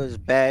 I was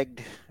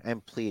begged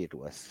and pleaded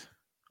with.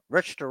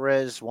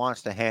 RichTheRiz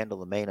wants to handle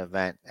the main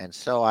event, and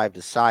so I've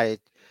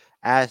decided,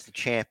 as the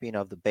champion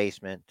of the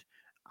basement,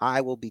 I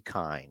will be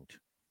kind.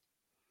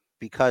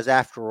 Because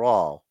after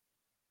all,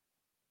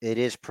 it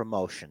is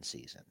promotion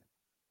season.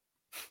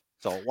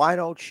 So why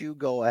don't you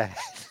go ahead?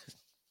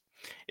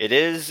 It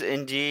is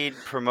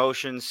indeed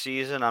promotion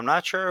season. I'm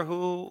not sure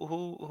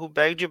who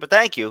begged you, but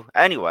thank you.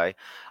 Anyway,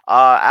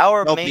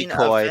 our Don't be main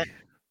coy. event,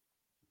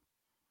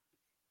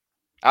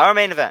 our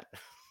main event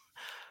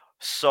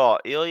saw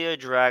Ilya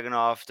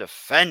Dragunov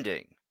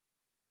defending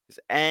his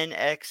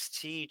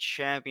NXT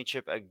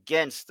championship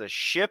against the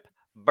ship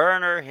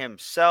burner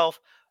himself,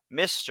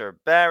 Mr.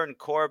 Baron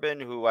Corbin,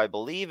 who I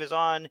believe is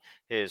on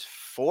his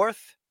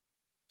fourth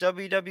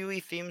WWE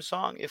theme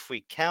song, if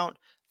we count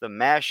the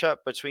mashup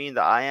between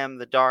the I Am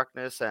the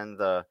Darkness and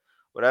the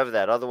whatever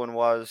that other one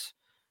was.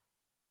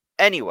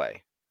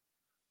 Anyway,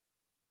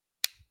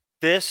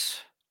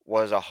 this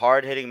was a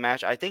hard hitting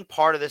match. I think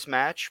part of this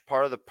match,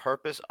 part of the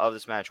purpose of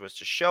this match was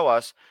to show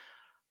us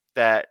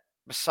that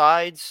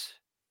besides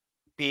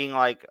being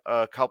like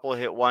a couple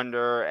hit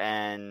wonder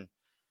and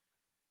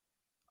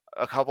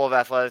a couple of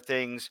athletic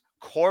things,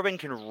 Corbin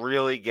can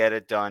really get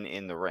it done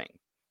in the ring.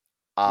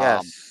 Um,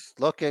 Yes,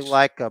 looking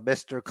like a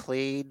Mr.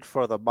 Clean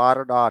for the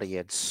modern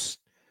audience.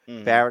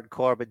 mhm, Baron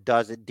Corbin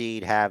does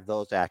indeed have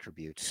those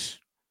attributes.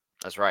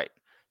 that's right.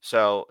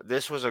 So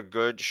this was a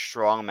good,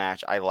 strong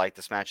match. I like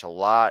this match a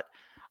lot.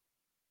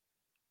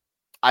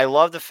 I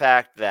love the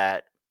fact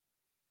that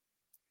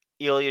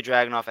Ilya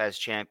Dragunov as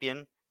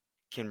champion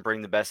can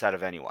bring the best out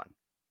of anyone.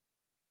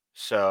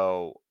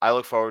 So I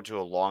look forward to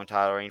a long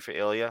title reign for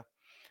Ilya.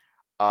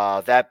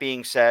 That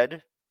being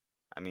said,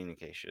 I mean, in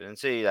case you didn't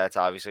see, that's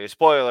obviously a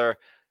spoiler.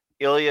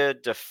 Ilya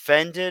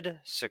defended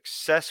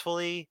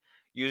successfully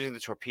using the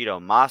Torpedo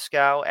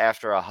Moscow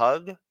after a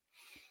hug.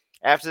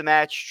 After the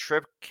match,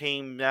 Trick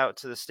came out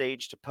to the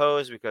stage to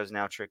pose because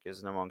now Trick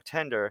is number one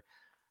contender.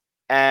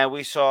 And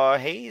we saw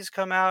Hayes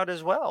come out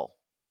as well.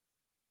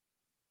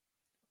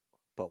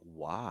 But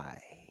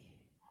why?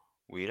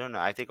 We don't know.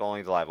 I think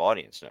only the live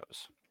audience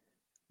knows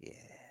Yeah.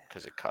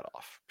 because it cut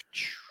off.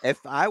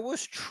 If I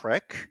was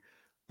Trick,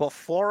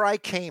 before I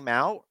came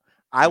out,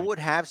 I Mhm. would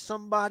have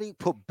somebody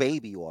put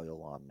baby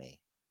oil on me.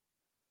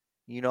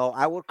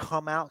 I would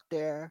come out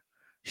there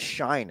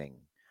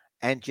shining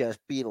and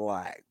just be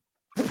like,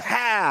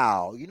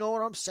 pow. You know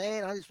what I'm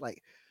saying? I just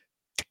like,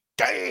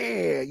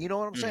 damn. You know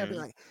what I'm saying? I'd be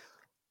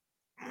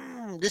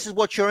Mhm. like, this is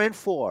what you're in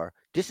for.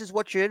 This is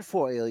what you're in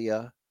for,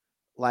 Ilya.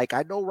 Like,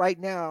 I know right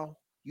now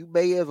you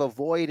may have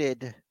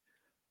avoided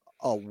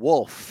a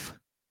wolf,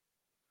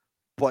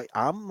 but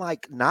I'm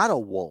like not a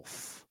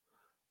wolf.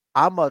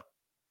 I'm a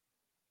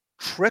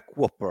trick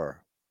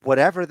whooper,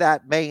 whatever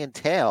that may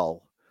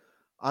entail.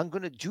 I'm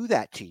going to do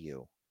that to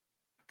you.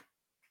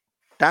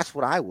 That's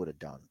what I would have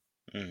done,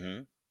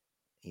 Mhm.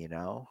 you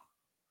know?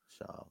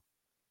 So,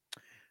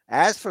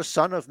 as for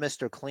Son of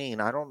Mr. Clean,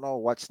 I don't know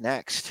what's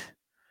next.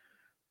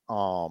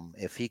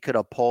 If he could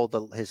uphold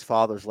his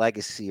father's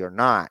legacy or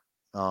not.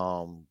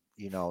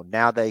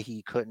 Now that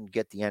he couldn't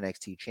get the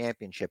NXT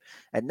championship.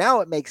 And now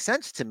it makes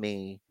sense to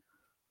me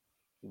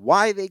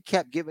why they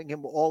kept giving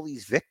him all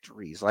these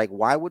victories. Like,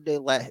 why would they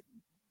let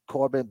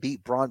Corbin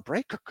beat Braun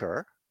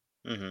Breaker?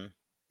 Mhm.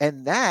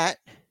 And that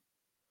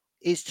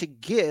is to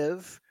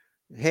give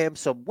him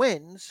some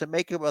wins to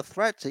make him a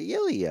threat to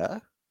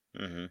Ilya.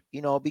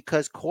 Mhm.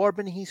 Because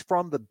Corbin, he's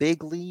from the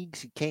big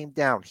leagues. He came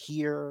down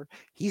here.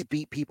 He's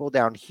beat people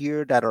down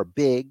here that are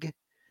big. Mhm.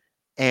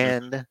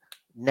 And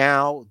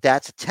now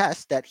that's a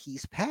test that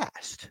he's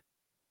passed.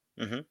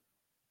 Mhm.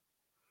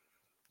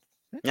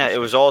 Yeah, it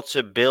was Interesting. all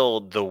to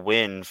build the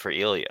win for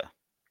Ilya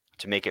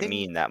to make it Thing,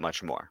 mean that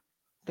much more.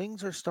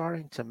 things are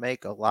starting to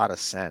make a lot of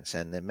sense.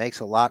 And it makes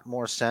a lot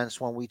more sense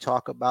when we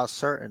talk about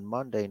certain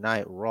Monday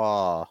Night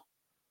Raw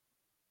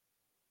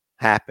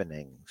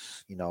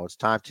happenings. It's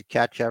time to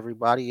catch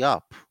everybody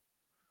up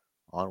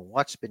on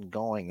what's been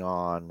going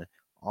on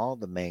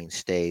the main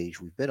stage.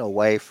 We've been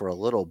away for a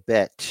little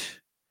bit,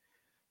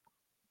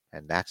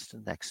 and that's the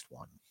next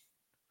one.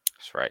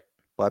 That's right.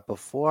 But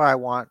before I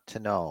want to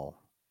know,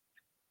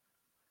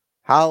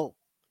 how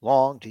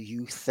long do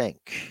you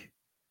think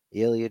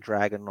Ilya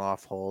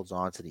Dragunov holds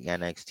on to the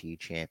NXT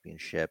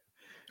championship?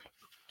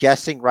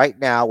 Guessing right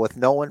now with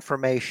no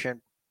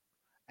information,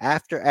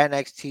 after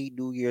NXT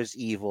New Year's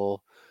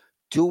Evil,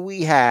 do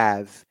we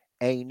have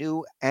a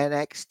new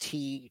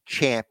NXT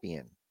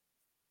champion?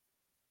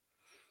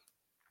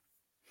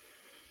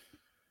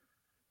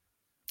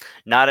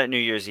 Not at New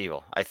Year's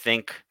Evil. I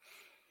think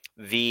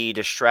the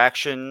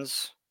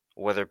distractions,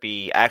 whether it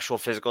be actual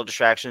physical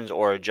distractions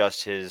or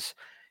just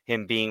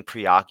him being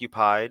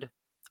preoccupied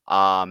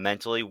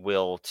mentally,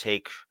 will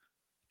take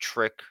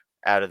Trick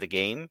out of the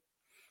game.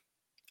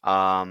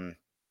 Um,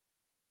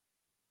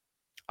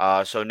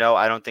 so no,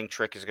 I don't think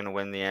Trick is going to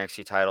win the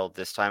NXT title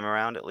this time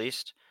around, at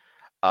least.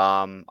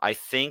 I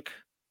think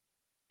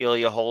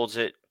Ilya holds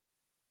it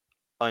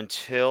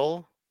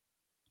until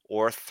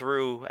or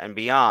through and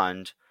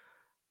beyond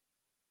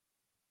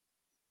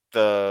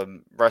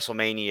the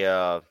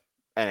WrestleMania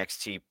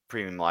NXT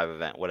Premium Live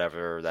event,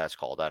 whatever that's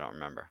called. I don't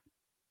remember.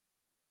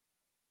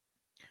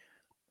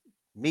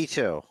 Me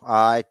too.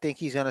 I think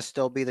he's going to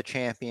still be the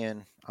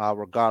champion,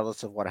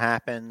 regardless of what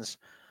happens.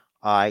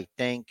 I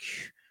think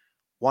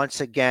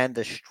once again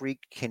the streak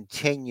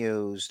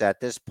continues that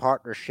this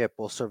partnership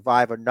will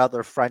survive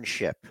another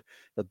friendship.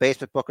 The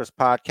Basement Bookers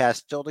podcast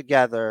still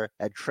together,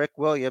 and Trick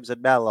Williams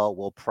and Mello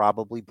will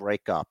probably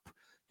break up.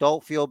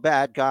 Don't feel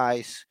bad,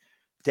 guys.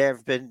 There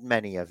have been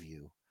many of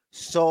you.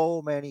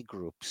 So many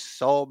groups,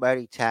 so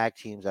many tag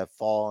teams have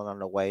fallen on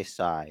the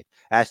wayside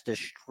as the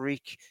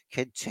streak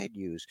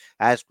continues,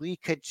 as we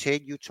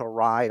continue to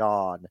ride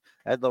on,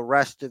 and the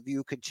rest of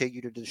you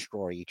continue to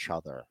destroy each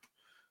other.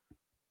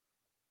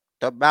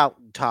 The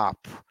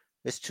mountaintop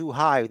is too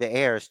high, the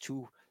air is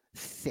too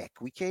thick.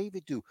 We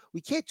can't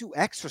do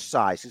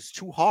exercise. It's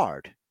too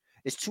hard.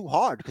 It's too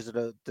hard because of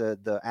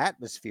the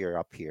atmosphere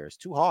up here. It's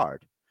too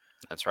hard.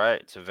 That's right.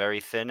 It's a very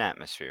thin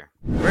atmosphere.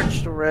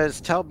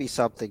 RichTheRiz, tell me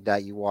something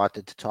that you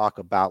wanted to talk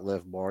about,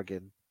 Liv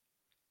Morgan.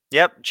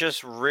 Yep,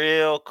 just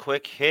real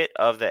quick hit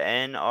of the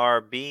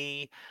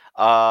NRB.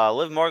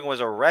 Liv Morgan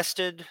was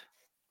arrested.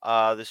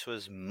 This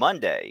was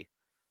Monday.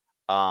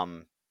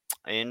 Um,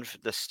 in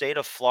the state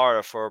of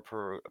Florida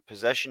for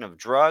possession of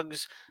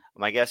drugs.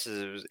 My guess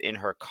is it was in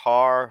her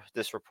car.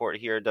 This report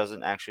here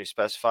doesn't actually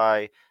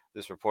specify.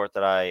 This report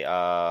that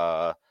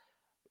I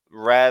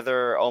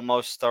rather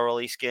almost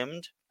thoroughly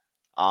skimmed.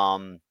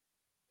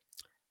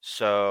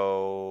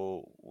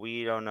 So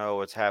we don't know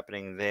what's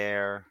happening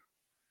there.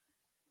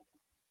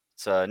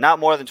 It's not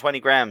more than 20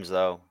 grams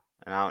though,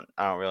 and I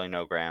don't really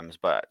know grams,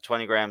 but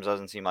 20 grams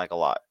doesn't seem like a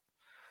lot.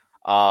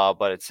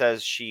 But it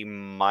says she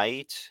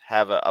might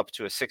have up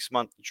to a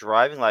 6-month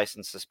driving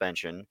license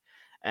suspension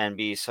and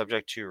be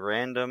subject to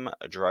random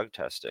drug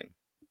testing.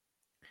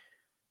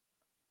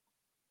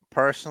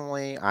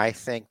 Personally, I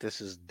think this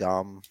is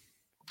dumb.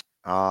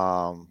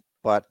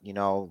 But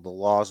the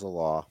law's the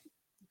law,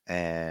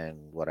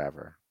 and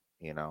whatever,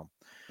 you know.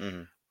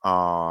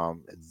 Mm-hmm.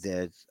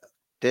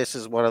 This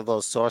is one of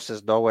those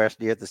sources nowhere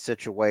near the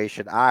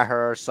situation. I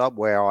heard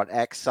somewhere on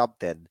X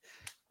something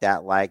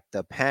that like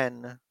the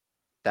pen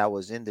that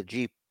was in the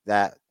Jeep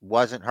that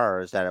wasn't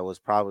hers, that it was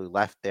probably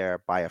left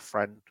there by a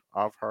friend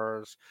of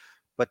hers.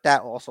 But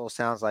that also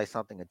sounds like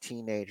something a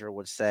teenager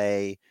would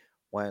say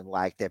when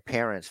like their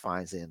parents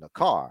finds it in the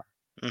car.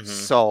 Mm-hmm.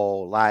 So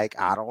like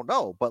I don't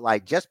know, but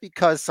like just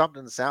because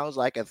something sounds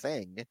like a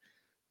thing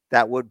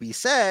that would be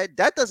said,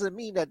 that doesn't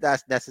mean that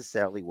that's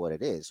necessarily what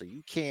it is. So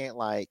you can't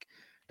like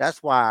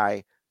that's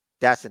why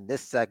that's in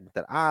this segment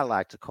that I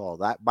like to call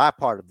that my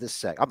part of this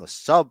segment. I'm the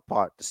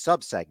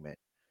sub segment.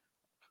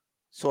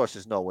 Source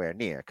is nowhere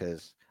near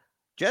because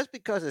just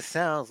because it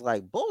sounds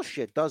like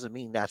bullshit doesn't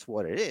mean that's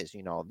what it is.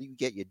 You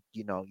get your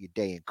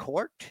day in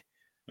court.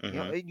 Mm-hmm.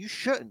 And you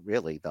shouldn't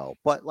really though.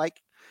 But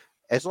like,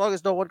 as long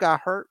as no one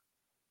got hurt,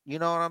 you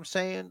know what I'm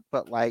saying.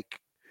 But like,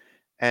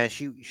 and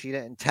she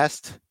didn't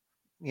test,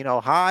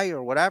 high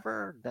or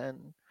whatever.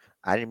 Then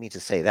I didn't mean to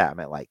say that. I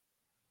meant like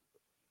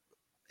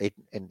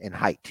in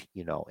height,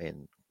 in Yeah.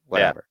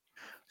 whatever.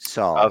 Of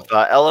So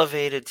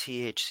elevated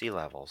THC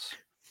levels.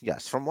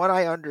 yes, from what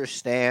I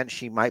understand,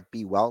 she might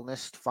be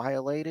wellness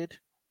violated.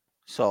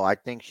 So I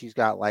think she's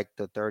got like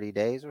the 30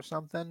 days or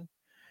something.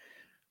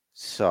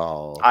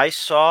 So, I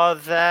saw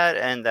that,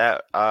 and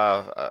that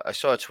I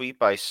saw a tweet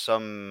by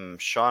some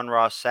Sean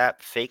Ross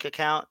Sapp fake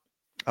account.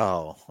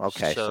 oh,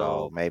 okay. So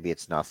So maybe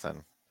it's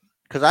nothing.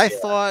 Because I yeah,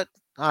 thought,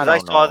 I because I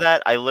don't saw know.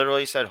 that, I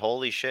literally said,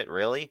 "Holy shit,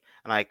 really?"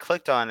 And I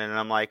clicked on it, and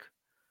I'm like,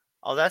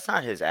 "Oh, that's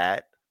not his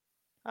ad."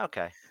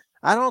 Okay.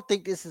 I don't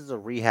think this is a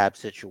rehab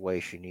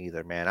situation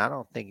either, man. I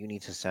don't think you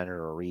need to send her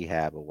to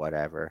rehab or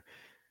whatever.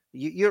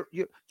 You're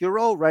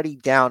already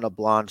down a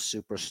blonde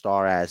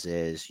superstar as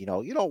is. You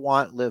don't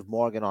want Liv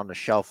Morgan on the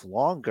shelf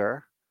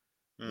longer.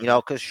 Mm-hmm.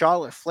 Because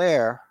Charlotte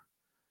Flair,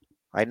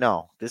 I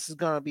know this is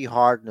gonna be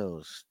hard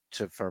news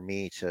for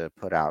me to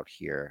put out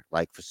here.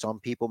 Like for some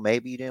people,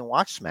 maybe you didn't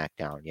watch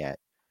SmackDown yet.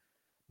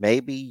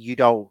 Maybe you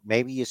don't.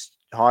 Maybe it's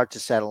hard to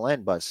settle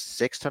in, but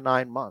 6 to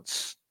 9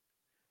 months,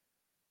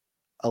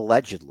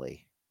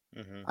 allegedly.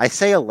 Mm-hmm. I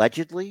say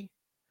allegedly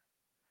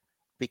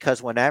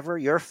because whenever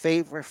your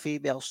favorite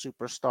female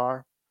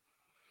superstar,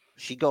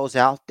 she goes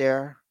out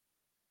there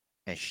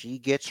and she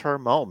gets her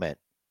moment,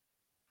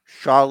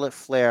 Charlotte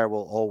Flair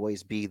will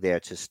always be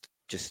there to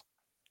just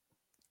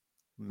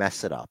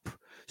mess it up.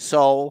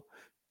 So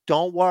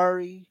don't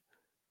worry,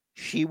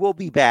 she will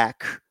be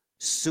back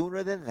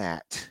sooner than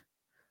that.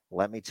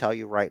 Let me tell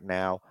you right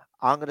now,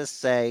 I'm going to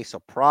say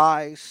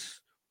surprise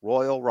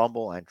Royal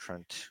Rumble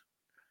entrant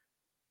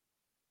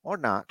or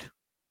not.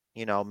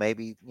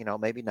 Maybe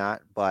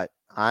not, but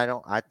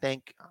I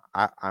think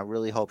I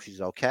really hope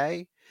she's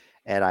okay.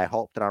 And I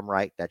hope that I'm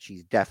right that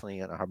she's definitely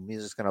her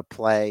music's gonna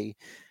play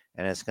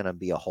and it's gonna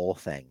be a whole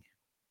thing,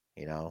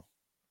 you know?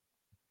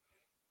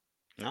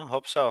 No,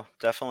 hope so.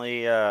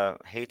 Definitely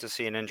hate to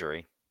see an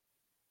injury.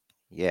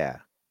 Yeah.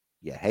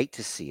 You hate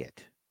to see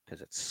it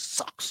because it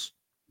sucks.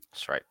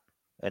 That's right.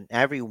 And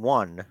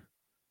everyone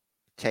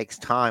takes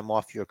time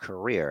off your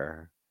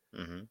career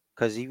Mm-hmm.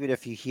 because even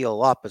if you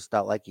heal up, it's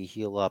not like you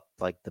heal up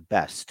like the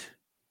best.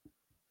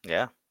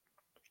 Yeah,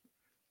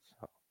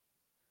 So,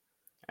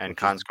 and which is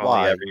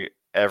consequently, why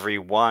every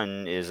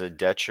one is a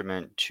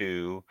detriment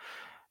to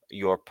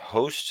your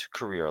post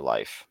career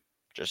life.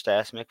 Just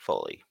ask Mick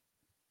Foley.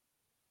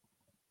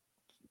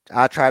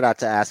 I try not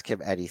to ask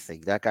him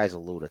anything. That guy's a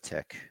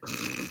lunatic.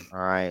 All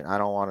right, I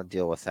don't want to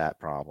deal with that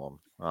problem.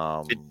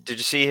 Did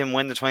you see him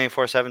win the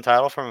 24/7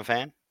 title from a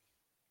fan?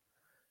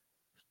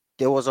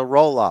 There was a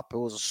roll up. It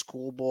was a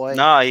schoolboy.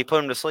 No, he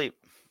put him to sleep.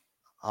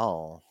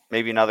 Oh,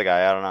 Maybe another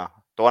guy. I don't know.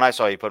 The one I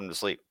saw, he put him to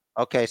sleep.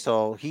 okay.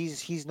 So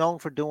he's known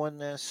for doing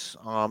this.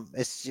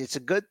 It's a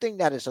good thing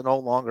that it's no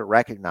longer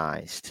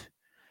recognized.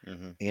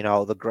 Mm-hmm.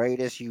 The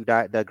greatest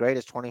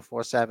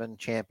 24/7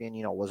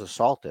 champion. Was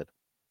assaulted.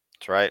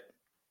 That's right.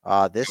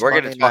 This We're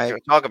going to Monday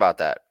night, talk about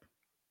that.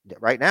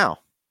 right now,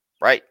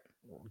 Right.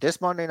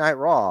 this Monday Night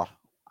Raw,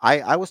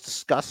 I was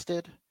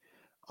disgusted.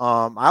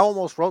 I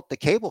almost wrote the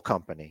cable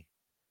company,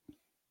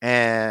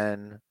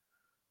 and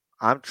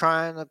I'm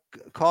trying to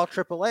call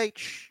Triple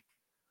H,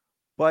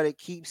 but it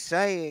keeps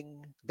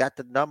saying that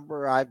the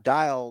number I've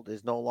dialed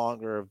is no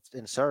longer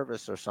in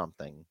service or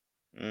something.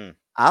 Mm.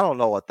 I don't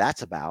know what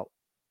that's about.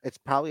 It's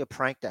probably a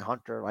prank that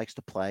Hunter likes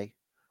to play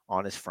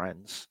on his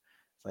friends.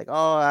 It's like,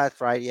 oh,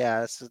 that's right.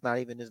 Yeah, this is not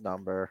even his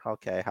number.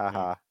 Okay,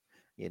 haha.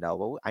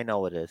 But I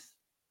know it is.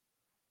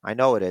 I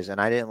know it is,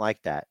 and I didn't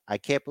like that. I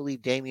can't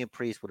believe Damian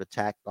Priest would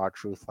attack R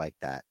Truth like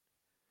that.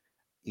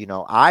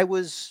 I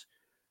was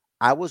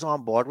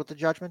on board with the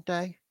Judgment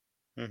Day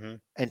Mm-hmm.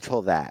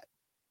 until that.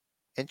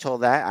 Until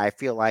that, I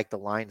feel like the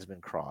line's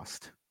been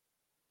crossed.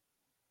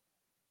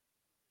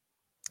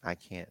 I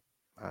can't.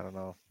 I don't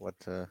know what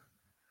to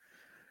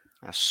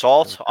do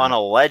Assault with on that. a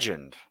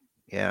legend.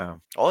 Yeah.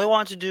 All he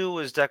wanted to do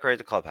was decorate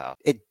the clubhouse.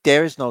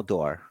 There is no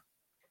door,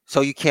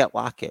 so you can't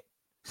lock it.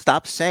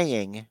 Stop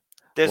saying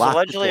There's lock the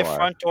allegedly a door.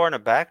 front door and a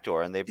back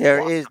door, and they There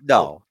blocked is them both.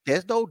 no.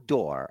 There's no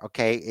door.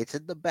 Okay, it's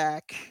in the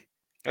back.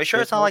 Are you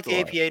sure it's There's not no like the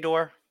door. APA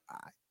door?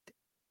 I-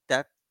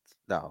 That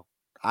no.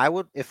 I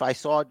would if I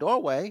saw a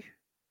doorway,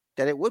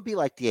 then it would be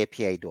like the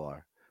APA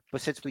door.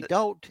 But since we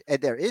don't,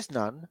 and there is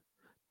none,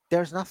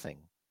 there's nothing.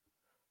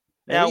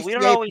 At Now least we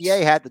don't the APA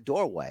always. had the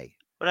doorway.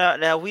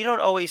 Now we don't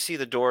always see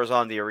the doors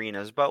on the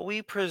arenas, but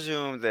we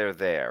presume they're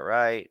there,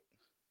 right?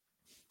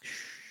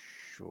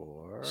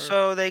 Sure.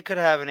 So they could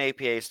have an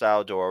APA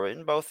style door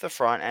in both the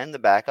front and the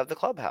back of the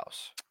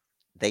clubhouse.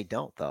 They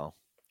don't though.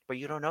 But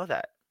you don't know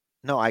that.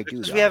 No, I do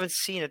Because we though. haven't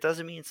seen it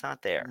doesn't mean it's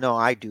not there. No,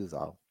 I do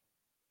though.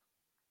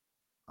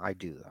 I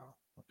do though.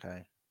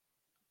 Okay.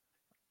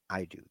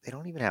 I do. They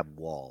don't even have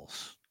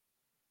walls.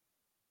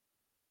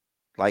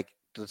 Like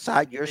the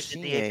side you're Neither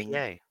did the seeing.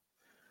 APA.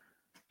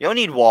 You don't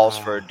need walls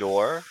for a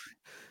door.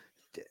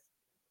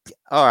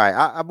 All right,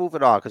 I'm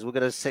moving on because we're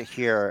gonna sit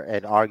here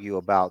and argue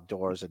about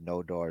doors and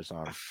no doors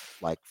on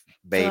like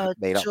The made up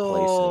places.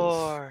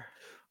 door.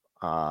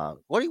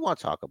 What do you want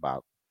to talk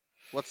about?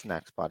 What's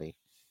next, buddy?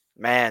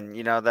 Man,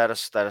 that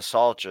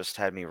assault just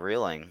had me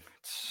reeling.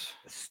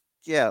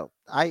 Yeah,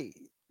 like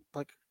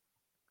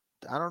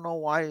I don't know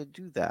why to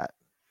do that.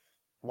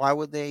 Why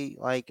would they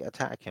like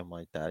attack him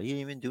like that? He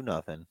didn't even do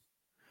nothing.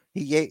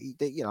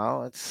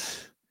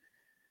 It's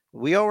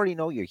we already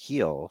know your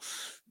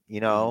heels.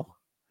 Mhm.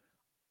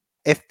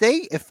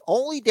 If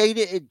only they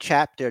didn't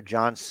chap their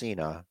John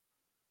Cena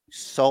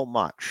so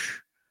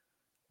much.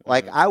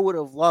 Like Mhm. I would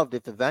have loved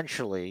if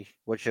eventually,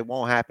 which it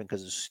won't happen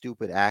because of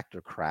stupid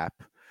actor crap.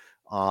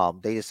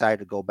 They decided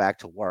to go back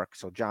to work.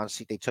 So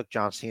they took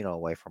John Cena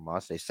away from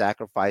us. They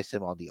sacrificed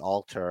him on the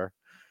altar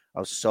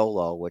of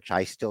Solo, which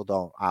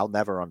I'll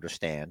never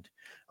understand.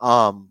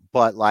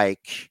 But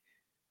like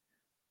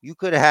you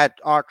could have had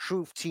R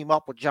Truth team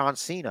up with John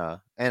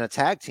Cena in a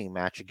tag team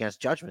match against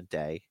Judgment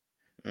Day.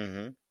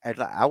 Mhm. And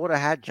I would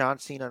have had John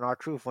Cena and R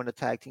Truth win the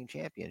tag team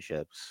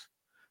championships.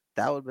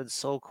 That would have been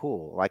so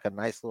cool. Like a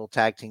nice little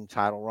tag team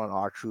title run,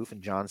 R Truth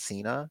and John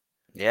Cena.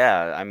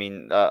 Yeah, I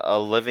mean, a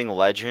living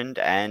legend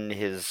and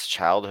his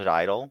childhood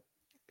idol.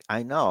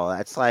 I know.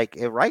 That's like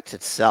it writes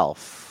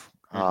itself,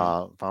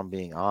 Mhm. if I'm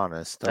being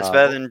honest. That's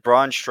better than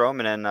Braun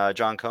Strowman and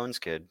John Cohn's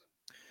kid.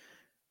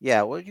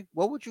 Yeah, what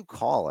would you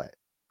call it?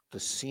 The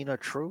Cena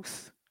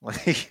truth?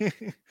 Like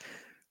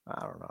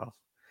I don't know.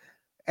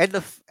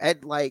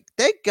 And like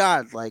thank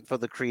God like for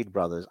the Creed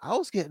brothers. I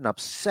was getting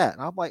upset.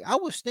 I'm like I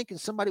was thinking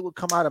somebody would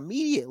come out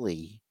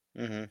immediately.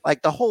 Mhm.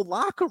 Like the whole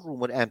locker room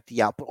would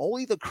empty out, but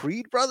only the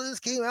Creed brothers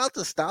came out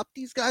to stop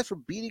these guys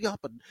from beating up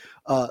and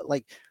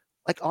like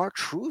our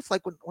truth.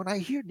 Like when I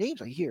hear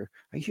names, I hear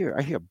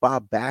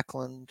Bob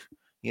Backlund.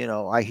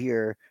 I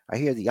hear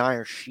the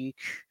Iron Sheik.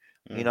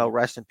 Mhm.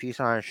 Rest in peace,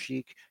 Iron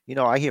Sheik.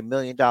 I hear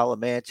Million Dollar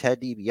Man,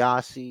 Ted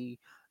DiBiase.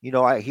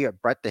 I hear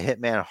Bret the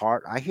Hitman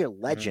Hart. I hear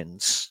Mhm.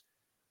 legends.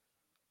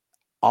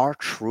 Our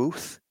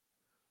truth.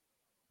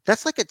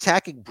 That's like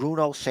attacking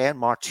Bruno San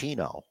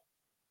Martino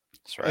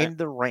That's right. in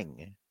the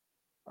ring.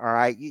 All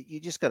right, you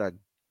just gotta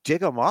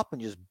dig him up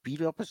and just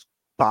beat up his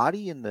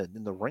body in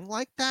the ring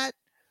like that.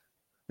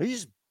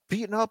 He's just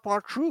beating up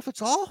our truth.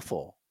 It's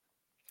awful.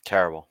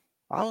 Terrible.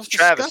 I It's was a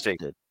travesty.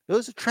 disgusted. It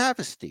was a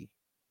travesty.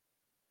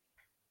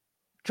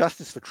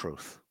 Justice for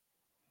truth.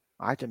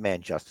 I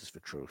demand justice for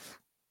truth.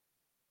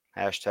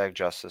 Hashtag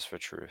justice for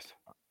truth.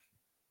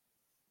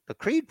 The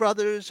Creed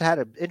brothers had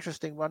an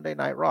interesting Monday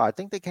Night Raw. I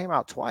think they came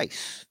out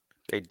twice.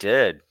 They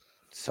did.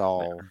 So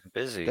They're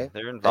busy. they,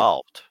 They're they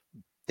involved.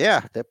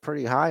 Yeah. they're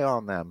pretty high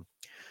on them.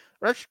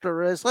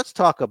 RichTheRiz, let's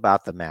talk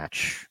about the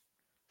match.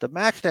 The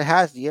match that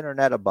has the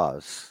internet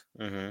abuzz.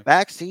 Mhm.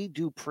 Maxine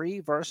Dupree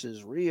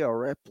versus Rhea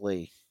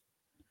Ripley.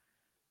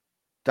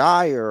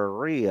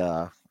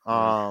 Diarrhea.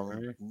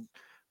 Mhm.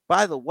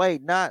 By the way,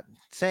 not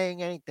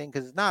saying anything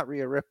because it's not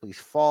Rhea Ripley's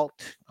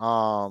fault.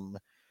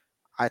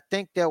 I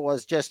think there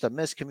was just a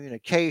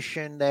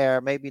miscommunication there,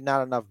 maybe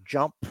not enough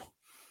jump.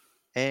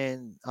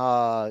 And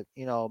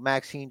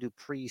Maxine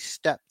Dupree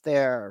stepped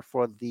there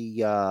for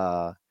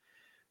the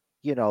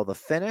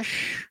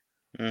finish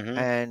Mhm.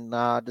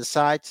 and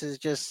decides to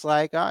just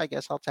like, oh, I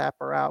guess I'll tap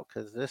her out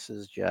because this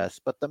is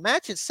just. But the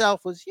match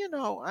itself was,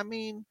 I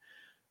mean,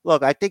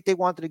 look, I think they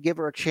wanted to give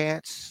her a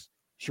chance.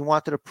 She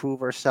wanted to prove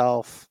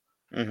herself.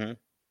 Mhm.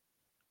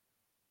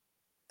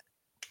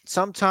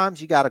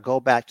 Sometimes you got to go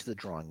back to the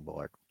drawing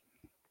board,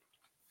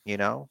 you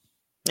know?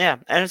 Yeah,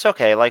 and it's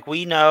okay. Like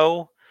we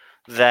know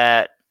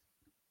that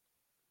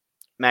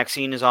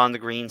Maxine is on the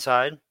green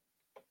side.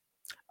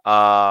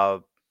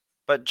 But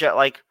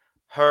like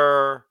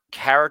her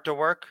character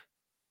work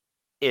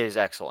is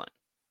excellent.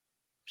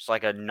 It's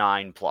like a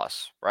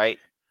 9+, right?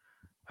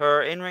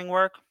 Her in-ring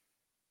work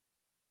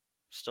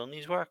still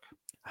needs work.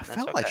 I That's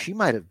felt like okay. she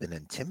might have been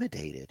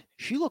intimidated.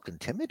 She looked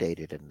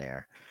intimidated in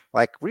there.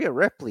 Like Rhea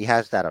Ripley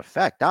has that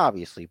effect,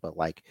 obviously, but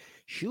like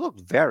she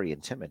looked very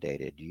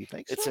intimidated. Do you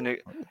think It's so? an I was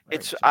very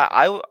it's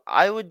intimidated.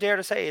 I would dare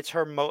to say it's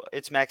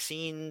it's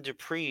Maxine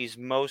Dupri's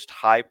most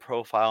high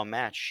profile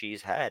match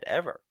she's had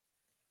ever.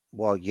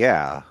 Well,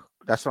 yeah,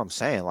 that's what I'm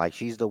saying. Like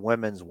she's the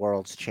women's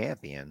world's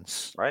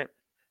champions, Right.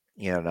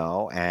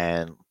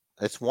 and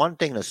it's one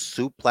thing to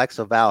suplex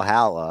a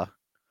Valhalla,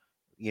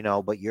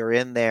 but you're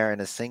in there in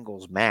a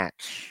singles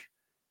match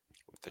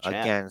With the champ.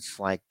 against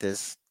like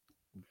this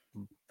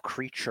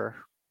creature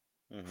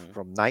Mm-hmm.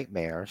 from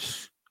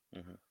nightmares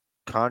Mm-hmm.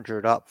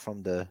 conjured up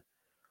from the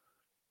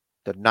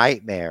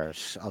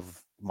nightmares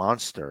of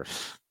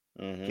monsters.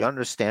 Do Mm-hmm. you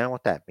understand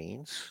what that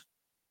means?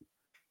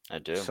 I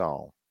do.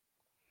 So,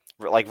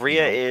 Like you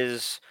Rhea know,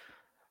 is,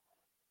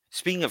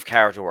 speaking of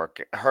character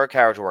work, her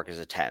character work is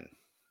a 10,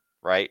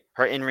 right?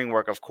 Her in-ring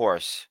work, of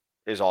course,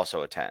 is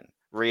also a 10.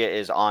 Rhea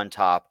is on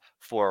top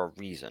for a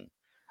reason.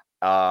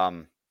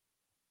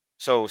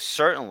 So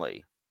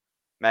certainly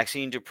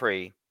Maxine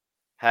Dupri,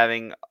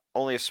 having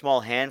only a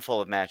small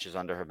handful of matches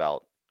under her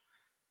belt,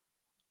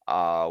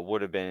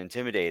 would have been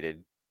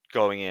intimidated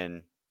going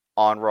in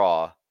on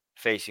Raw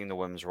facing the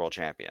Women's World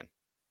Champion.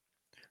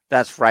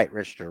 that's right,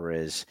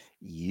 RichTheRiz.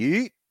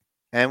 Yeet.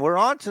 And we're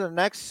on to the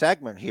next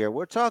segment here.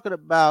 We're talking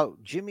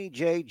about Jimmy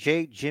J,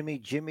 Jimmy J,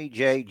 Jimmy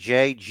J,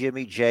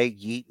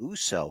 Yeet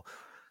Uso.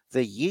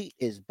 The Yeet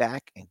is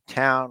back in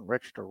town.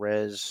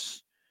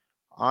 RichTheRiz.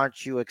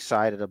 Aren't you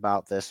excited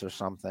about this or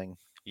something?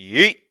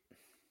 Yeet!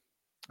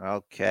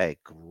 Okay,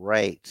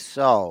 great.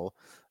 So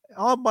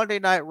on Monday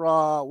Night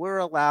Raw, we're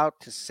allowed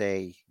to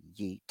say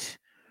Yeet.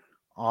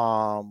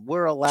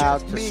 We're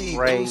allowed to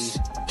spray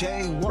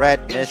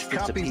red mist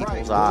into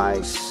people's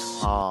eyes.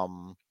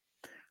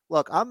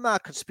 Look, I'm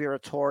not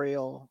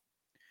conspiratorial,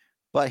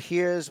 but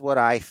here's what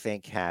I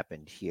think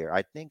happened here.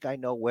 I think I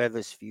know where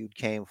this feud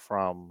came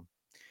from.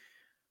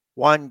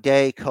 One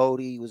day,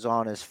 Cody was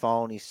on his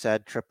phone. He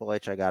said, Triple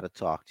H, I got to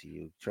talk to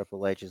you.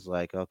 Triple H is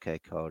like, okay,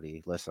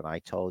 Cody, listen, I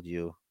told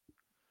you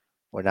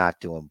we're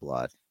not doing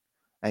blood.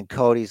 And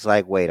Cody's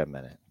like, wait a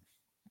minute,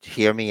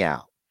 hear me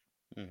out.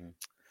 Mm-hmm.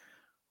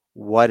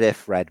 What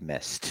if red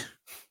mist?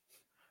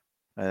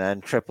 And then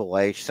Triple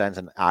H sends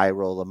an eye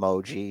roll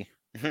emoji.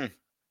 Mm-hmm.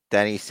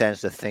 Then he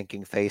sends the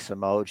thinking face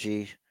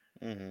emoji.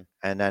 Mm-hmm.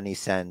 And then he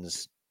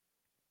sends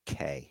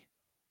K.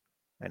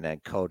 And then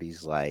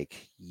Cody's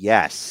like,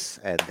 yes.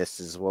 And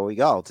this is where we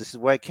go. This is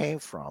where it came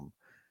from.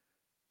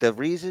 The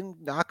reason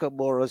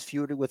Nakamura's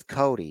feuding with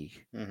Cody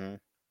Mm-hmm.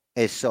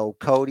 is so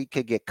Cody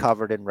could get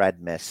covered in red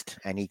mist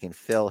and he can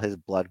fill his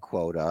blood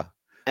quota.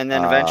 And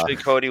then eventually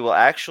Cody will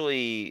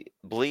actually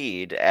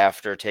bleed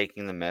after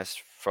taking the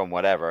mist from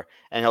whatever.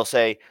 And he'll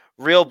say,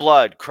 real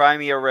blood, cry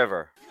me a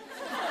river.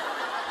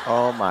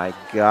 Oh my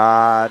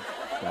God.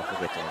 Don't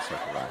forget to insert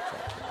the right.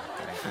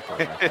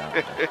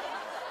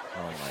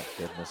 Oh my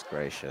goodness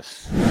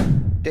gracious.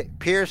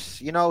 Pierce,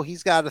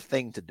 he's got a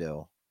thing to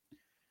do.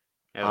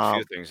 He has a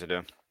few things to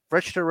do.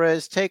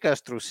 RichTheRiz, take us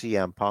through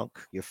CM Punk,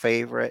 your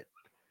favorite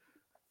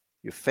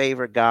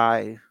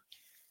guy.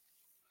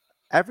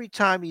 Every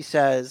time he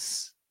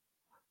says,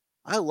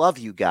 I love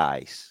you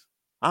guys,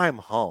 I'm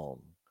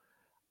home.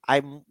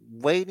 I'm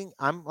waiting.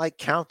 I'm like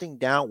counting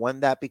down when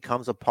that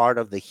becomes a part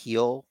of the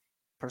heel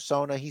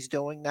persona he's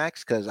doing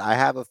next, because I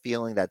have a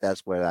feeling that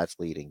that's where that's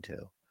leading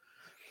to.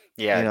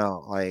 Yeah.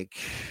 Like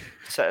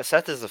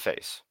Seth is the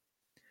face.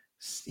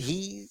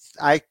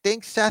 I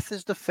think Seth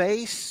is the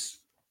face,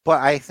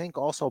 but I think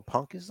also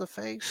Punk is the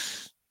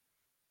face.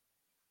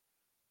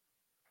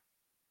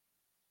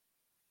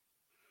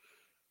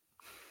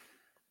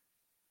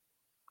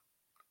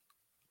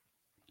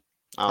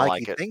 I don't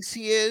like he it. thinks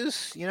he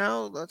is,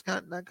 that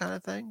kind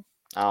of thing.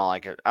 I don't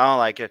like it. I don't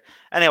like it.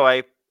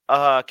 Anyway,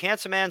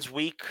 Cancer Man's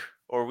week,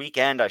 or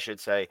weekend, I should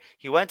say.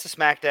 He went to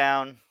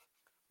SmackDown,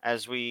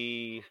 as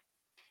did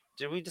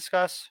we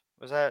discuss?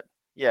 Was that?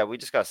 Yeah, we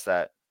discussed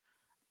that.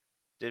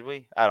 Did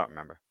we? I don't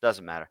remember.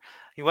 Doesn't matter.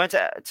 He went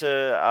to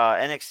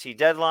NXT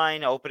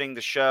Deadline, opening the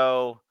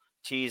show,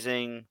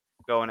 teasing,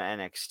 going to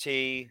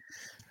NXT.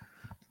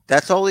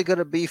 That's only going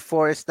to be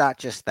for it's not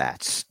just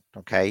that.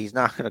 Okay, he's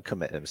not going to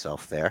commit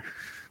himself there.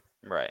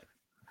 Right.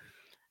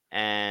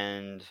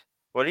 And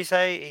what did he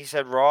say? He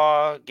said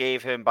Raw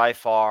gave him by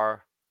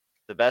far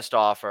the best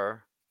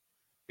offer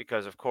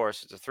because, of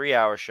course, it's a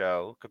 3-hour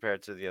show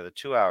compared to the other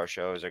 2-hour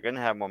shows. They're going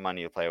to have more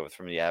money to play with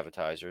from the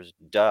advertisers.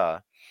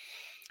 Duh.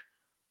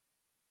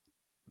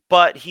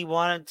 But he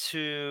wanted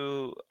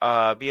to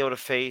be able to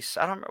face.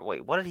 I don't remember.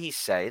 Wait, what did he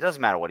say? It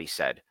doesn't matter what he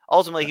said.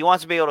 Ultimately, he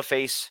wants to be able to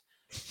face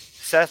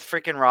Seth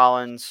freaking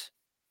Rollins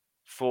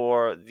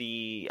for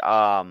the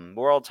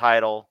world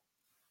title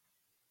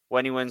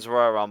when he wins the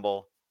Royal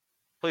Rumble.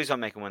 Please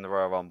don't make him win the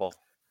Royal Rumble.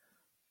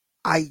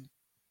 I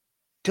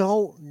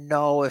don't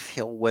know if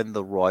he'll win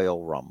the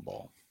Royal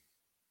Rumble.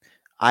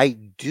 I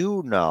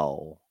do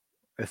know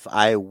if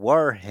I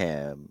were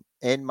him,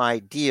 in my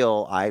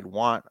deal, I'd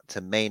want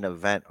to main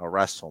event a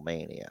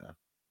WrestleMania.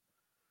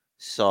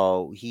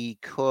 So he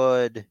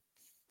could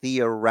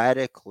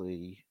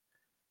theoretically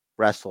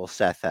wrestle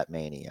Seth at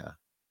Mania.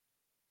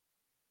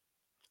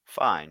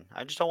 Fine.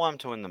 I just don't want him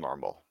to win the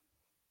Rumble.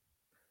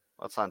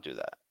 Let's not do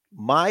that.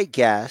 My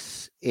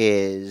guess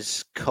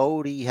is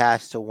Cody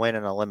has to win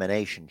an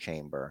Elimination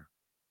Chamber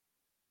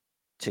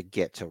to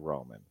get to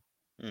Roman.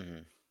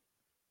 Mm-hmm.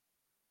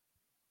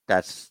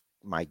 That's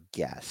my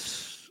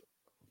guess.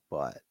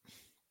 But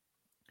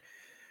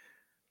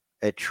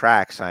it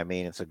tracks. I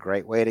mean, it's a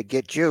great way to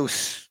get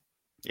juice.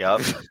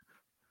 Yep.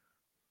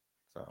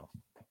 So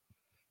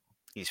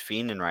He's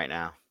fiending right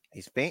now.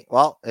 he's being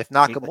well. If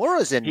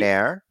Nakamura's in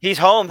there, he's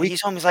home.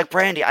 He's home. He's like,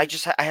 Brandy, I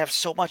have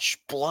so much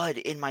blood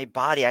in my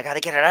body. I got to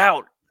get it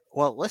out.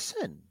 well,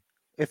 listen.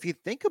 If you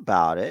think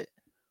about it,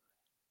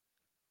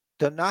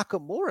 the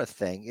Nakamura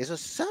thing is a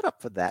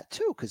setup for that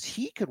too, because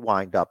he could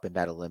wind up in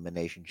that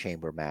Elimination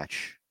Chamber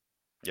match.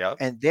 Yep.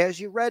 And there's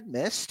your red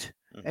mist,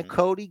 and Mm-hmm.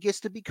 Cody gets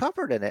to be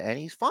covered in it, and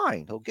he's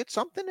fine. He'll get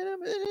something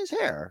in his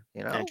hair,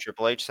 you know. And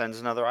Triple H sends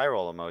another eye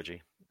roll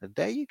emoji. And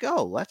there you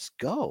go. Let's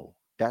go.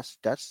 That's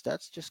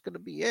just gonna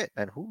be it.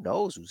 And who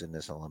knows who's in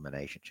this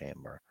Elimination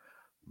Chamber?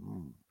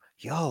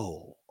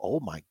 Yo, oh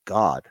my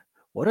God,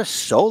 what are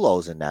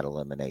solos in that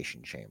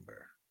Elimination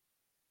Chamber?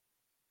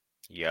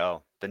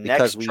 Yo, the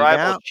Because next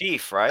tribal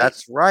chief, right?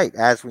 That's right.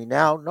 As we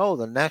now know,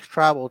 the next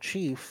tribal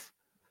chief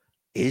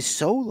is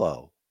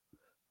Solo,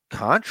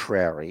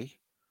 contrary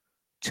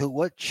to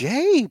what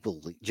Jimmy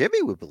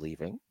was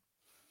believing.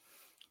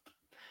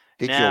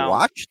 Did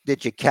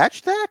you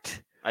catch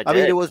that? I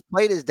mean, it was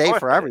played as day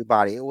for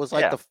everybody. It was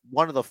like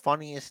one of the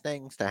funniest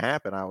things to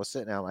happen. I was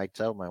sitting there, I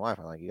told my wife,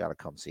 I'm like, you got to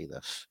come see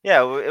this.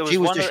 Yeah, it was. She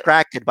was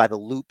distracted by the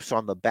loops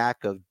on the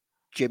back of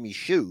Jimmy's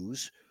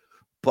shoes,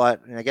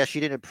 but I guess she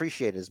didn't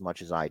appreciate it as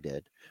much as I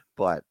did.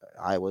 But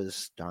I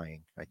was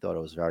dying. I thought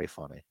it was very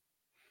funny.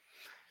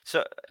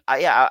 So,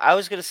 I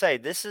was gonna say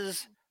this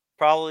is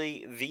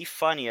probably the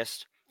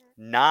funniest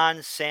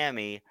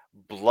non-Sammy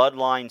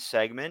Bloodline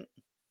segment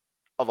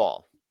of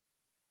all.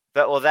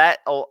 That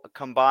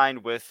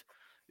combined with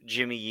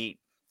Jimmy Yeet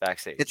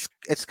backstage.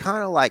 It's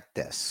kind of like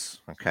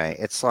this, okay?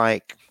 It's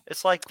like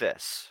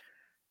this.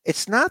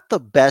 It's not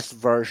the best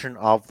version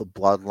of the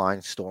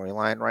Bloodline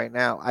storyline right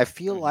now. I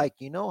feel like,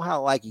 you know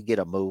how like you get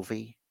a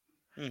movie?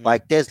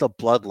 Like there's the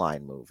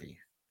Bloodline movie.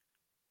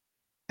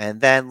 And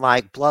then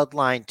like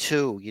Bloodline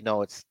 2, you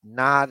know, it's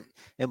not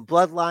in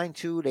Bloodline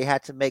 2, they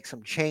had to make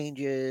some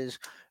changes,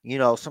 you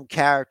know, some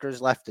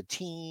characters left the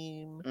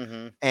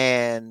team.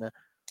 And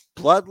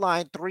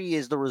Bloodline 3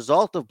 is the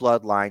result of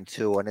Bloodline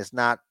 2, and it's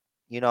not,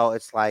 you know,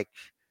 it's like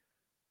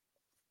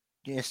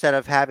instead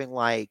of having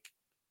like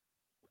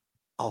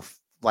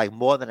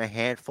more than a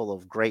handful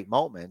of great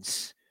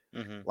moments,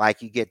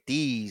 like you get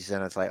these,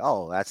 and it's like,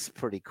 oh, that's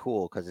pretty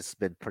cool because it's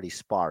been pretty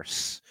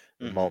sparse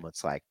in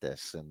moments like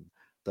this, and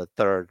the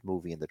third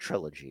movie in the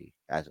trilogy,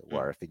 as it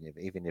were,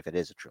 even if it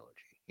is a trilogy,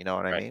 you know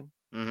what I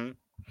mean?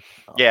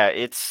 Yeah,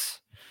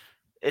 it's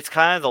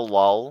kind of the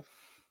lull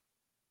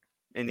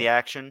in the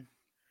action.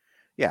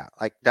 Yeah,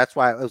 like that's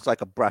why it was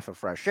like a breath of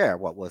fresh air.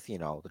 What with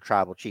the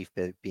tribal chief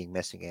being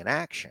missing in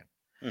action.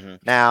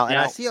 Now, and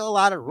I see a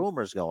lot of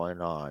rumors going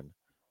on.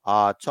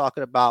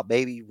 Talking about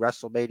maybe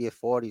WrestleMania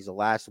 40 is the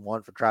last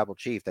one for Tribal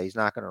Chief, that he's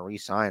not going to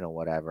re-sign or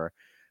whatever.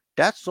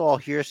 That's all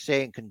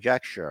hearsay and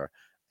conjecture.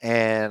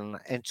 And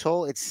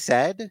until it's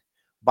said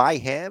by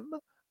him,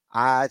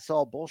 it's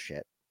all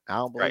bullshit. I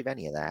don't believe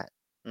any of that.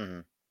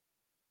 You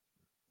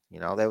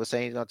know, they were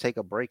saying he's going to take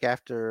a break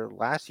after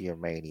last year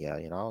Mania.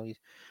 You know,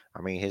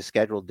 I mean, his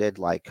schedule did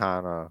like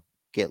kind of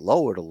get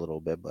lowered a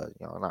little bit, but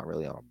not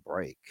really on a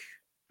break.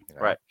 You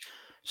know? Right.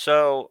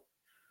 So,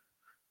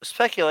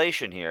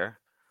 speculation here.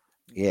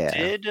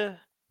 Yeah.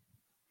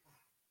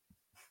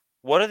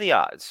 What are the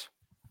odds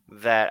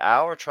that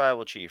our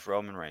tribal chief,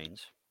 Roman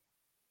Reigns,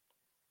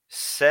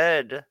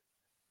 said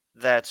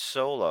that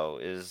Solo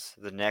is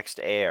the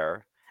next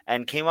heir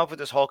and came up with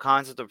this whole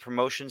concept of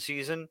promotion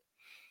season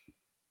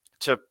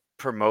to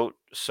promote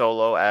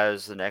Solo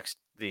as the next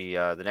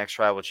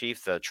tribal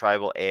chief, the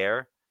tribal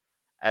heir,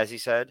 as he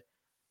said,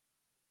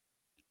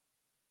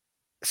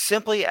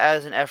 simply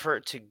as an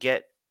effort to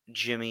get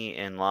Jimmy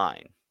in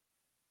line?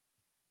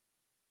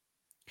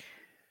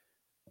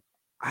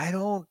 I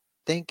don't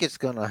think it's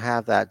going to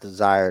have that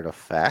desired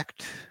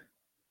effect.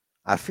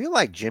 I feel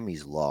like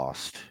Jimmy's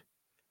lost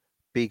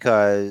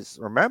because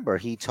remember,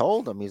 he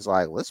told him, he's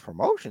like, "Let's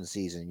promotion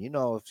season.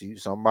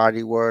 If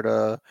somebody were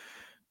to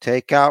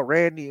take out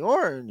Randy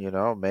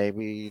Orton,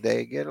 maybe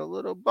they get a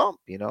little bump.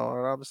 You know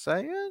what I'm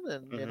saying?"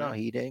 And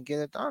he didn't get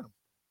it done.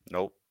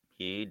 Nope,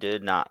 he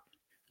did not.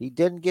 He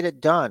didn't get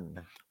it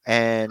done,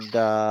 and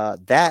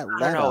that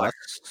led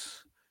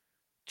us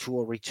to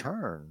a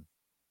return.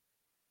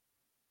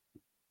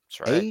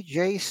 That's right.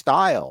 AJ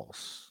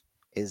Styles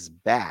is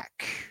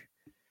back.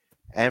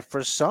 And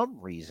for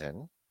some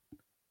reason,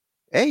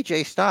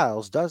 AJ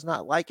Styles does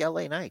not like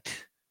LA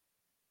Knight.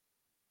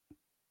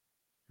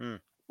 Hmm.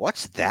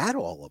 What's that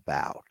all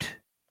about?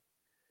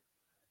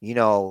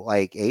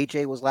 Like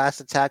AJ was last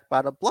attacked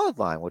by the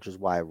Bloodline, which is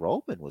why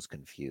Roman was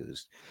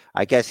confused.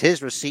 I guess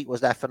his receipt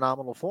was that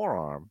phenomenal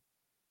forearm,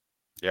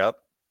 Yep.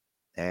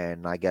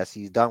 and I guess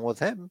he's done with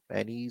him,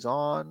 and he's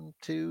on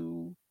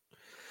to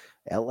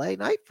LA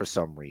Knight for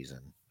some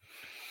reason.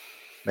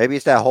 Maybe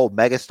it's that whole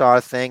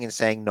megastar thing and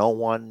saying no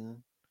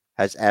one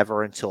has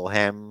ever until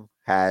him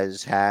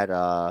has had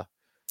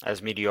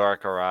As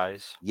meteoric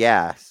arise.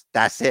 yeah,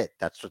 that's it.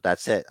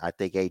 That's it. I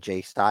think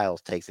AJ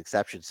Styles takes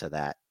exception to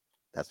that.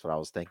 That's what I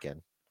was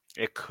thinking.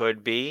 It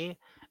could be.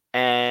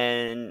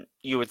 And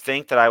you would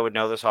think that I would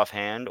know this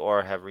offhand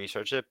or have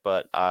researched it,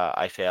 but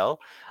I fail.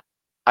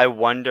 I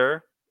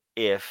wonder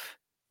if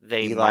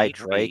they Eli might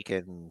be. Drake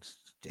and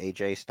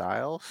AJ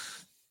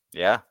Styles?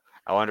 Yeah.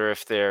 I wonder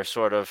if they're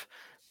sort of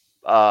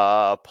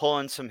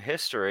pulling some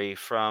history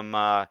from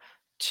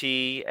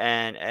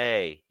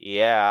TNA.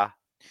 Yeah.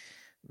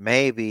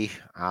 Maybe.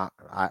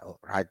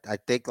 I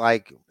think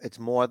like it's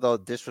more though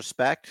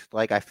disrespect.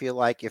 Like I feel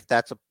like if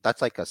that's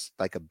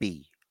like a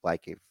B.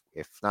 Like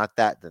if not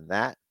that then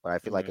that. But I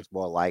feel like Mhm. it's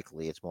more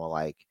likely. It's more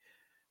like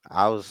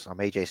I'm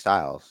AJ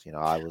Styles.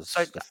 I So was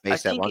the I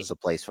face that think, runs the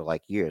place for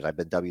like years. I've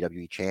been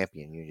WWE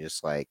champion. You're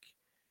just like,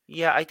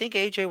 yeah, I think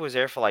AJ was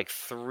there for like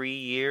 3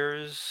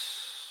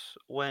 years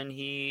when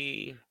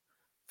he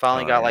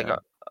finally oh got like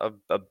yeah,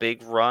 a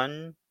big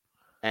run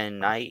and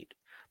night.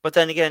 But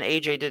then again,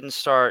 AJ didn't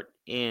start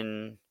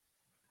in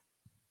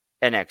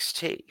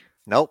NXT.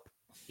 nope.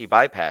 He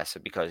bypassed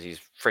it because he's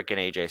freaking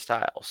AJ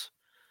Styles.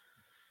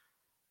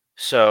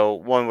 So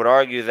one would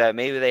argue that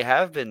maybe they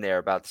have been there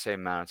about the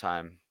same amount of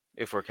time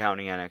if we're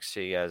counting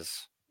NXT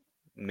as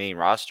main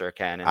roster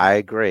canon. I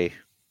agree.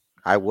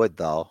 I would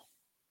though.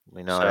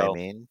 You know what I So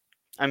mean?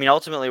 I mean,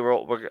 ultimately, we're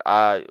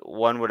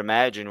one would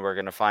imagine we're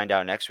going to find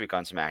out next week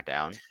on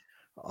SmackDown.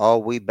 Oh,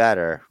 we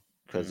better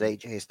because Mm.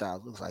 AJ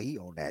Styles looks like he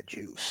own that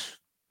juice.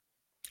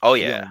 Oh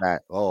He yeah. own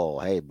that. Oh,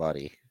 hey,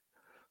 buddy.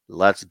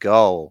 Let's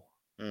go.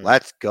 Mm.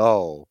 Let's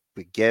go.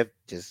 But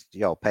just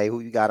pay who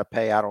you gotta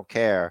pay. I don't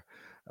care.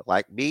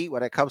 Like me,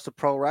 when it comes to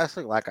pro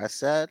wrestling, like I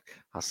said,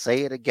 I'll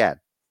say it again.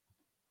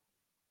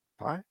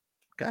 All right,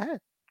 go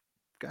ahead.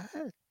 Go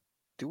ahead.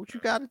 Do what you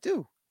gotta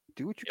do.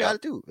 Do what you Yep. gotta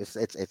do.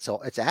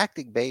 It's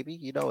acting, baby.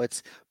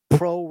 It's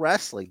pro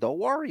wrestling. Don't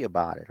worry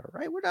about it. All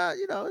right. We're not,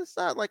 it's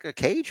not like a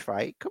cage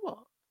fight. Come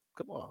on.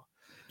 Come on.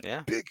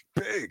 Yeah. Big,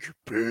 big,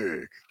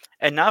 big.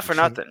 And not for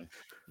nothing.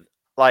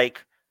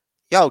 Like,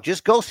 Yo,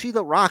 just go see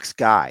the Rock's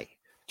guy.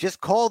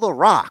 Just call the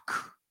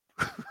Rock.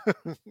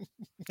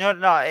 no,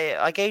 no,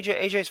 like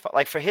AJ's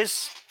like for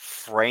his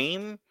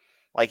frame,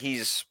 like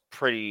he's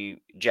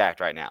pretty jacked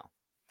right now.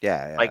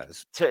 Yeah, yeah. Like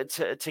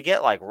to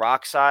get like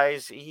rock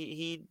size,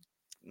 he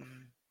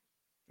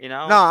you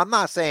No, know. I'm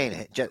not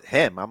saying just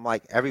him. I'm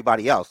like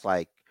everybody else.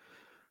 Like,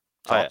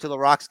 Oh yeah, talk to the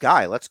Rock's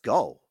guy. Let's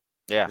go.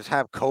 yeah, Just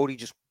have Cody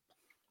just.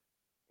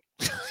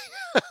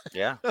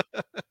 yeah.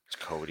 It's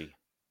Cody.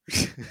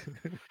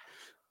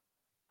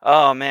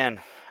 Oh man,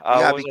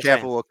 You gotta what be was I saying?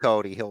 careful with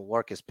Cody. He'll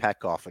work his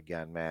peck off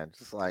again, man.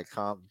 Just like,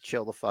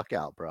 chill the fuck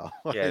out, bro.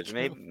 Yeah,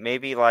 Like,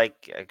 maybe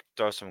like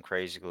throw some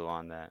crazy glue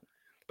on that.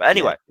 But yeah,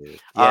 anyway, dude.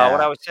 what Yeah,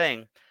 I was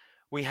saying,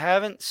 we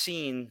haven't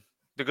seen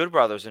the Good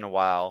Brothers in a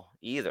while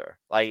either.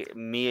 Like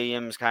Mia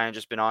Yim's kind of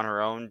just been on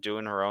her own,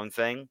 doing her own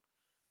thing.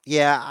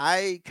 yeah.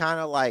 I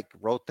kind of like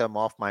wrote them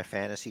off my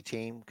fantasy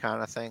team,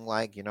 kind of thing.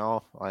 Like, it's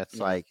Mm,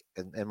 like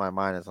in my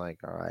mind, it's like,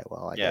 all right,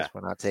 well, I yeah. guess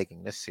we're not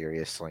taking this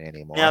seriously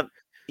anymore. Now,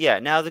 yeah.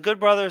 Now the Good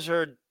Brothers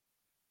are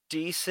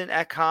decent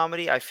at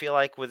comedy. I feel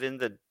like within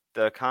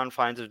the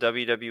confines of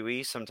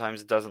WWE,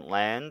 sometimes it doesn't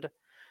land.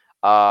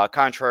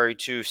 Contrary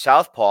to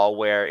Southpaw,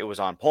 where it was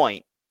on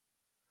point.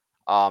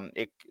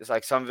 It's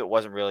like some of it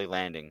wasn't really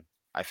landing.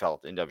 I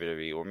felt in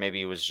WWE, or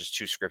maybe it was just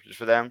too scripted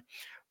for them.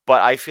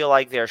 But I feel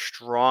like their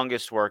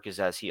strongest work is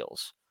as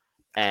heels,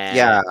 and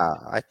Yeah,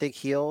 I think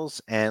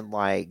heels and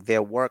like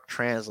their work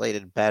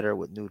translated better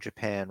with New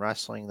Japan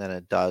Wrestling than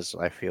it does,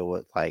 I feel,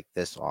 with like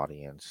this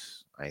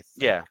audience. I think.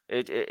 yeah,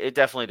 it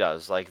definitely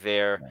does. Like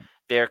Yeah,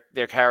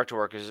 their character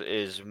work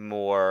is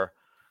more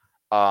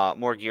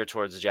more geared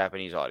towards the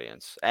Japanese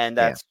audience, and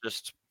yeah, that's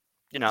just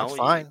that's you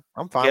fine.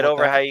 I'm fine get with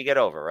over how that. you get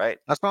over, right?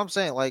 That's what I'm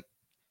saying. Like,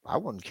 I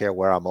wouldn't care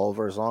where I'm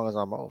over as long as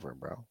I'm over,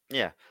 bro.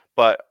 Yeah,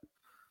 but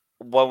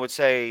one would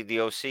say the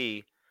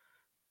OC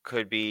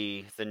could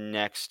be the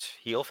next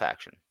heel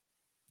faction.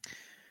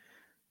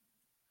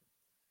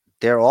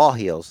 They're all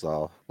heels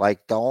though.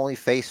 Like the only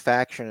face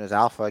faction is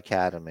Alpha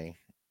Academy,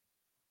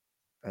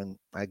 and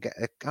I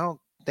don't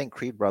think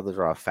Creed Brothers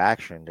are a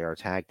faction. They're a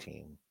tag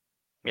team.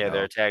 You Yeah, they're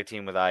a know. tag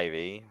team with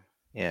Ivy.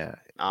 Yeah.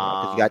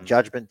 Because you got Um,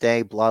 Judgment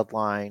Day,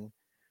 Bloodline.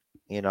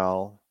 You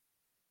know,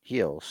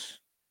 heels.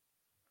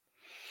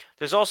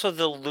 there's also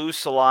the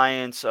loose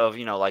alliance of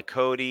like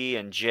Cody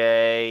and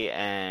Jay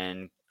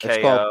and It's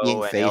called being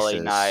KO and LA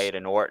faces. Knight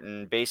and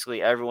Orton,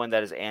 basically everyone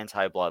that is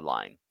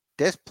anti-bloodline.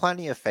 There's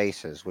plenty of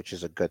faces, which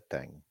is a good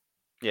thing.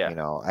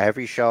 Yeah,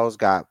 Every show's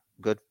got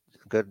good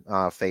good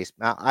face.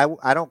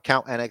 I don't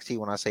count NXT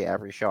when I say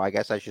every show. I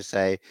guess I should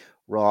say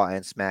Raw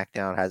and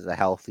SmackDown has a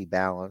healthy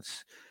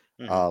balance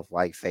Hmm. of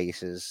like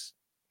faces.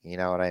 You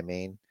know what I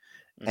mean?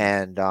 Hmm.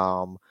 And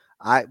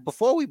I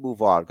before we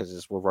move on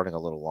because we're running a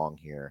little long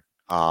here.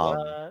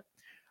 What?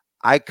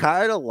 I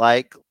kind of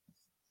like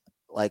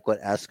what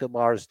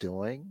Escobar's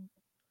doing.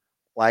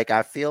 Like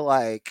I feel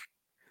like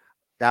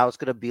that was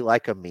gonna be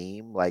like a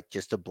meme, like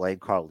just to blame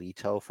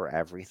Carlito for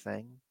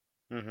everything.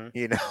 Hmm.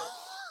 You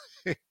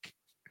know,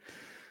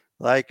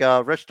 like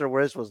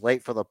RichTheRiz was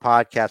late for the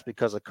podcast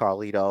because of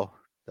Carlito.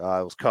 It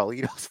was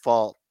Carlito's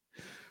fault.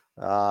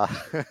 Uh,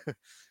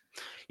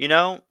 You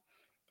know,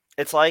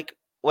 it's like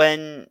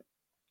when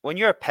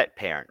you're a pet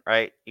parent,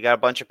 right? You got a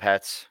bunch of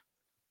pets,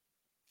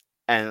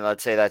 and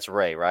let's say that's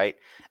Ray, right?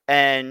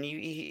 And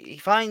he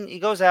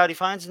goes out, he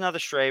finds another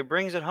stray,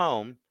 brings it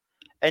home,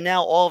 and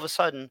now all of a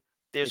sudden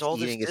there's it's all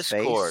this eating his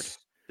discord. face.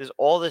 There's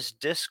all this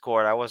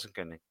discord. I wasn't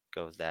gonna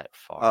go that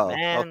far, Oh,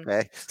 man.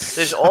 okay.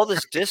 There's all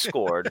this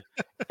discord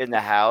in the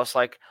house.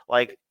 Like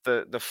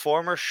the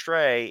former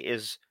stray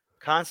is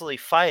constantly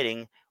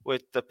fighting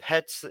with the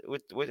pets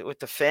with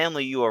the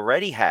family you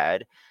already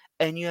had,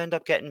 and you end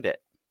up getting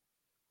bit,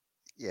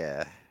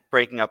 Yeah,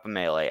 breaking up a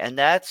melee. And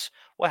that's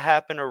what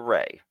happened to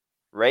Ray.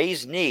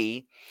 Ray's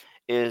knee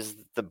is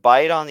the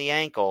bite on the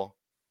ankle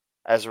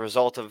as a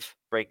result of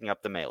breaking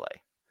up the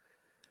melee.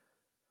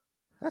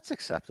 that's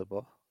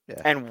acceptable.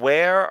 Yeah, And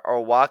where are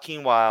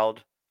Joaquin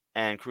Wild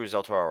and Cruz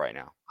del Toro right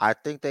now? I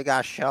think they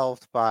got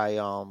shelved by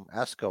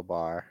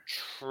Escobar.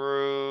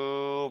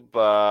 True,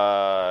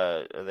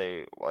 but are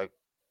they like?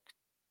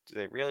 Do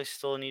they really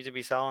still need to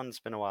be selling? It's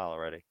been a while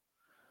already.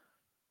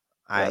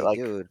 I Like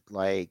dude,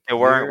 like they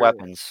weren't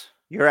weapons.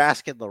 you're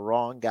asking the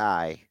wrong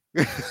guy.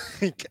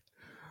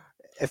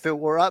 If it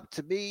were up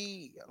to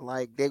me,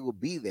 like they would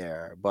be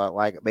there, but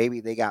like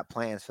maybe they got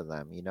plans for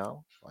them, you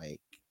know?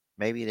 Like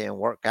maybe they didn't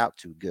work out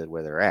too good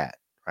where they're at,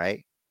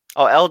 right?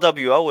 Oh,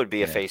 LWO would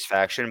be a Yeah. face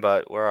faction,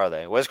 but where are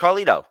they? Where's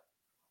Carlito?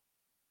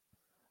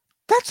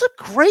 That's a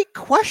great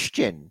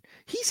question.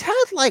 He's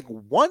had like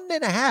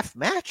 1.5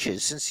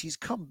 matches since he's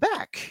come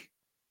back.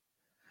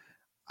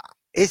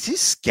 Is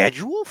his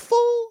schedule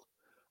full?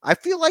 I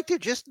feel like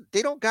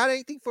they don't got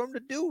anything for him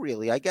to do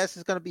really. I guess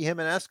it's gonna be him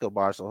and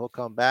Escobar, so he'll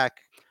come back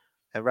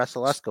and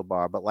wrestle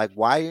Escobar. But like,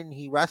 why didn't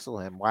he wrestle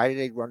him? Why did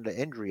they run the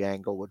injury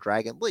angle with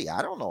Dragon Lee?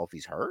 I don't know if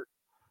he's hurt.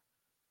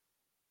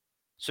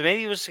 So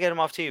maybe it was to get him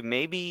off TV.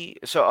 Maybe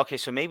so. Okay,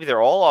 so maybe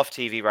they're all off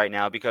TV right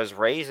now because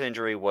Ray's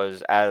injury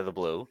was out of the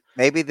blue,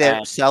 Maybe they're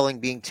and selling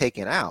being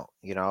taken out,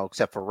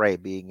 except for Ray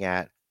being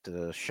at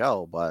the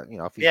show. But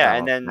if he's yeah, not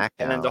and on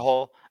then the SmackDown,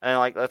 whole and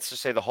like let's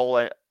just say the whole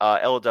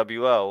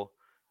LWO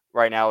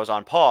right now is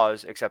on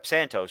pause, except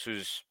Santos,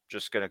 who's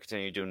just going to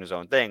continue doing his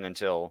own thing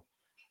until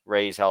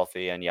Ray's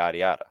healthy and yada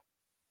yada.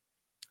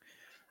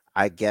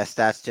 I guess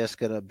that's just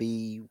gonna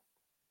be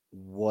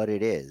what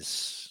it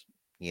is.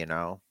 You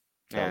know,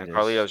 they'll And just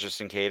Carlito's just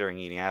in catering,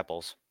 eating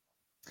apples.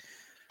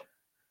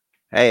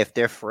 hey, if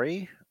they're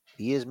free,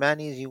 eat as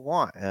many as you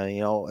want.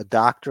 A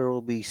doctor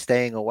will be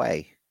staying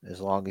away as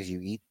long as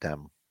you eat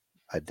them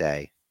a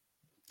day.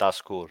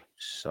 That's cool.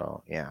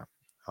 So yeah.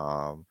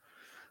 Um,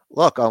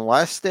 Look,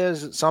 unless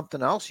there's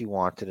something else you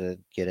wanted to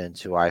get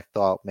into, I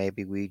thought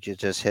maybe we should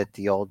just hit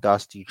the old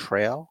dusty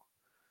trail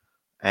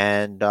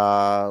and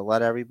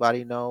let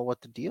everybody know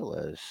what the deal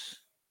is.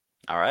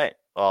 All right.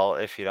 Well,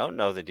 if you don't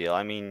know the deal,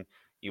 I mean,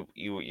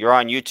 you're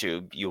on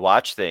YouTube, you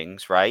watch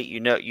things, right? You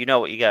know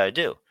what you got to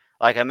do.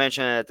 Like I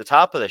mentioned at the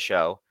top of the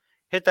show,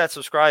 hit that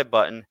subscribe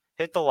button,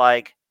 hit the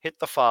like, hit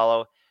the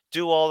follow,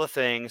 do all the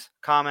things,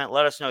 comment,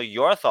 let us know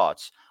your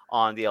thoughts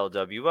on the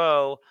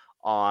LWO,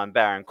 on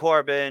Baron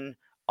Corbin,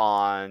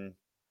 on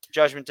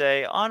Judgment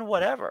Day, on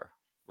whatever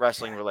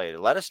wrestling related.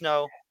 Let us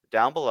know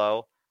down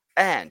below.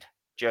 And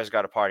Jer's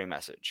got a party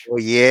message. Oh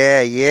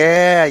yeah,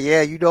 yeah,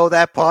 yeah. You know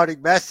that parting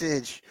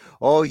message.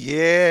 Oh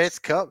yeah, it's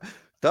come.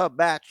 The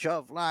match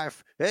of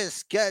life is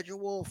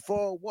scheduled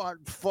for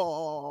one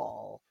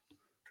fall.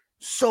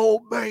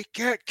 So make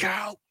it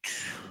count.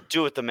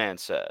 Do what the man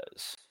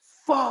says.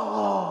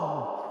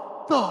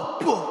 Follow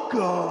the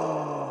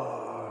Booker.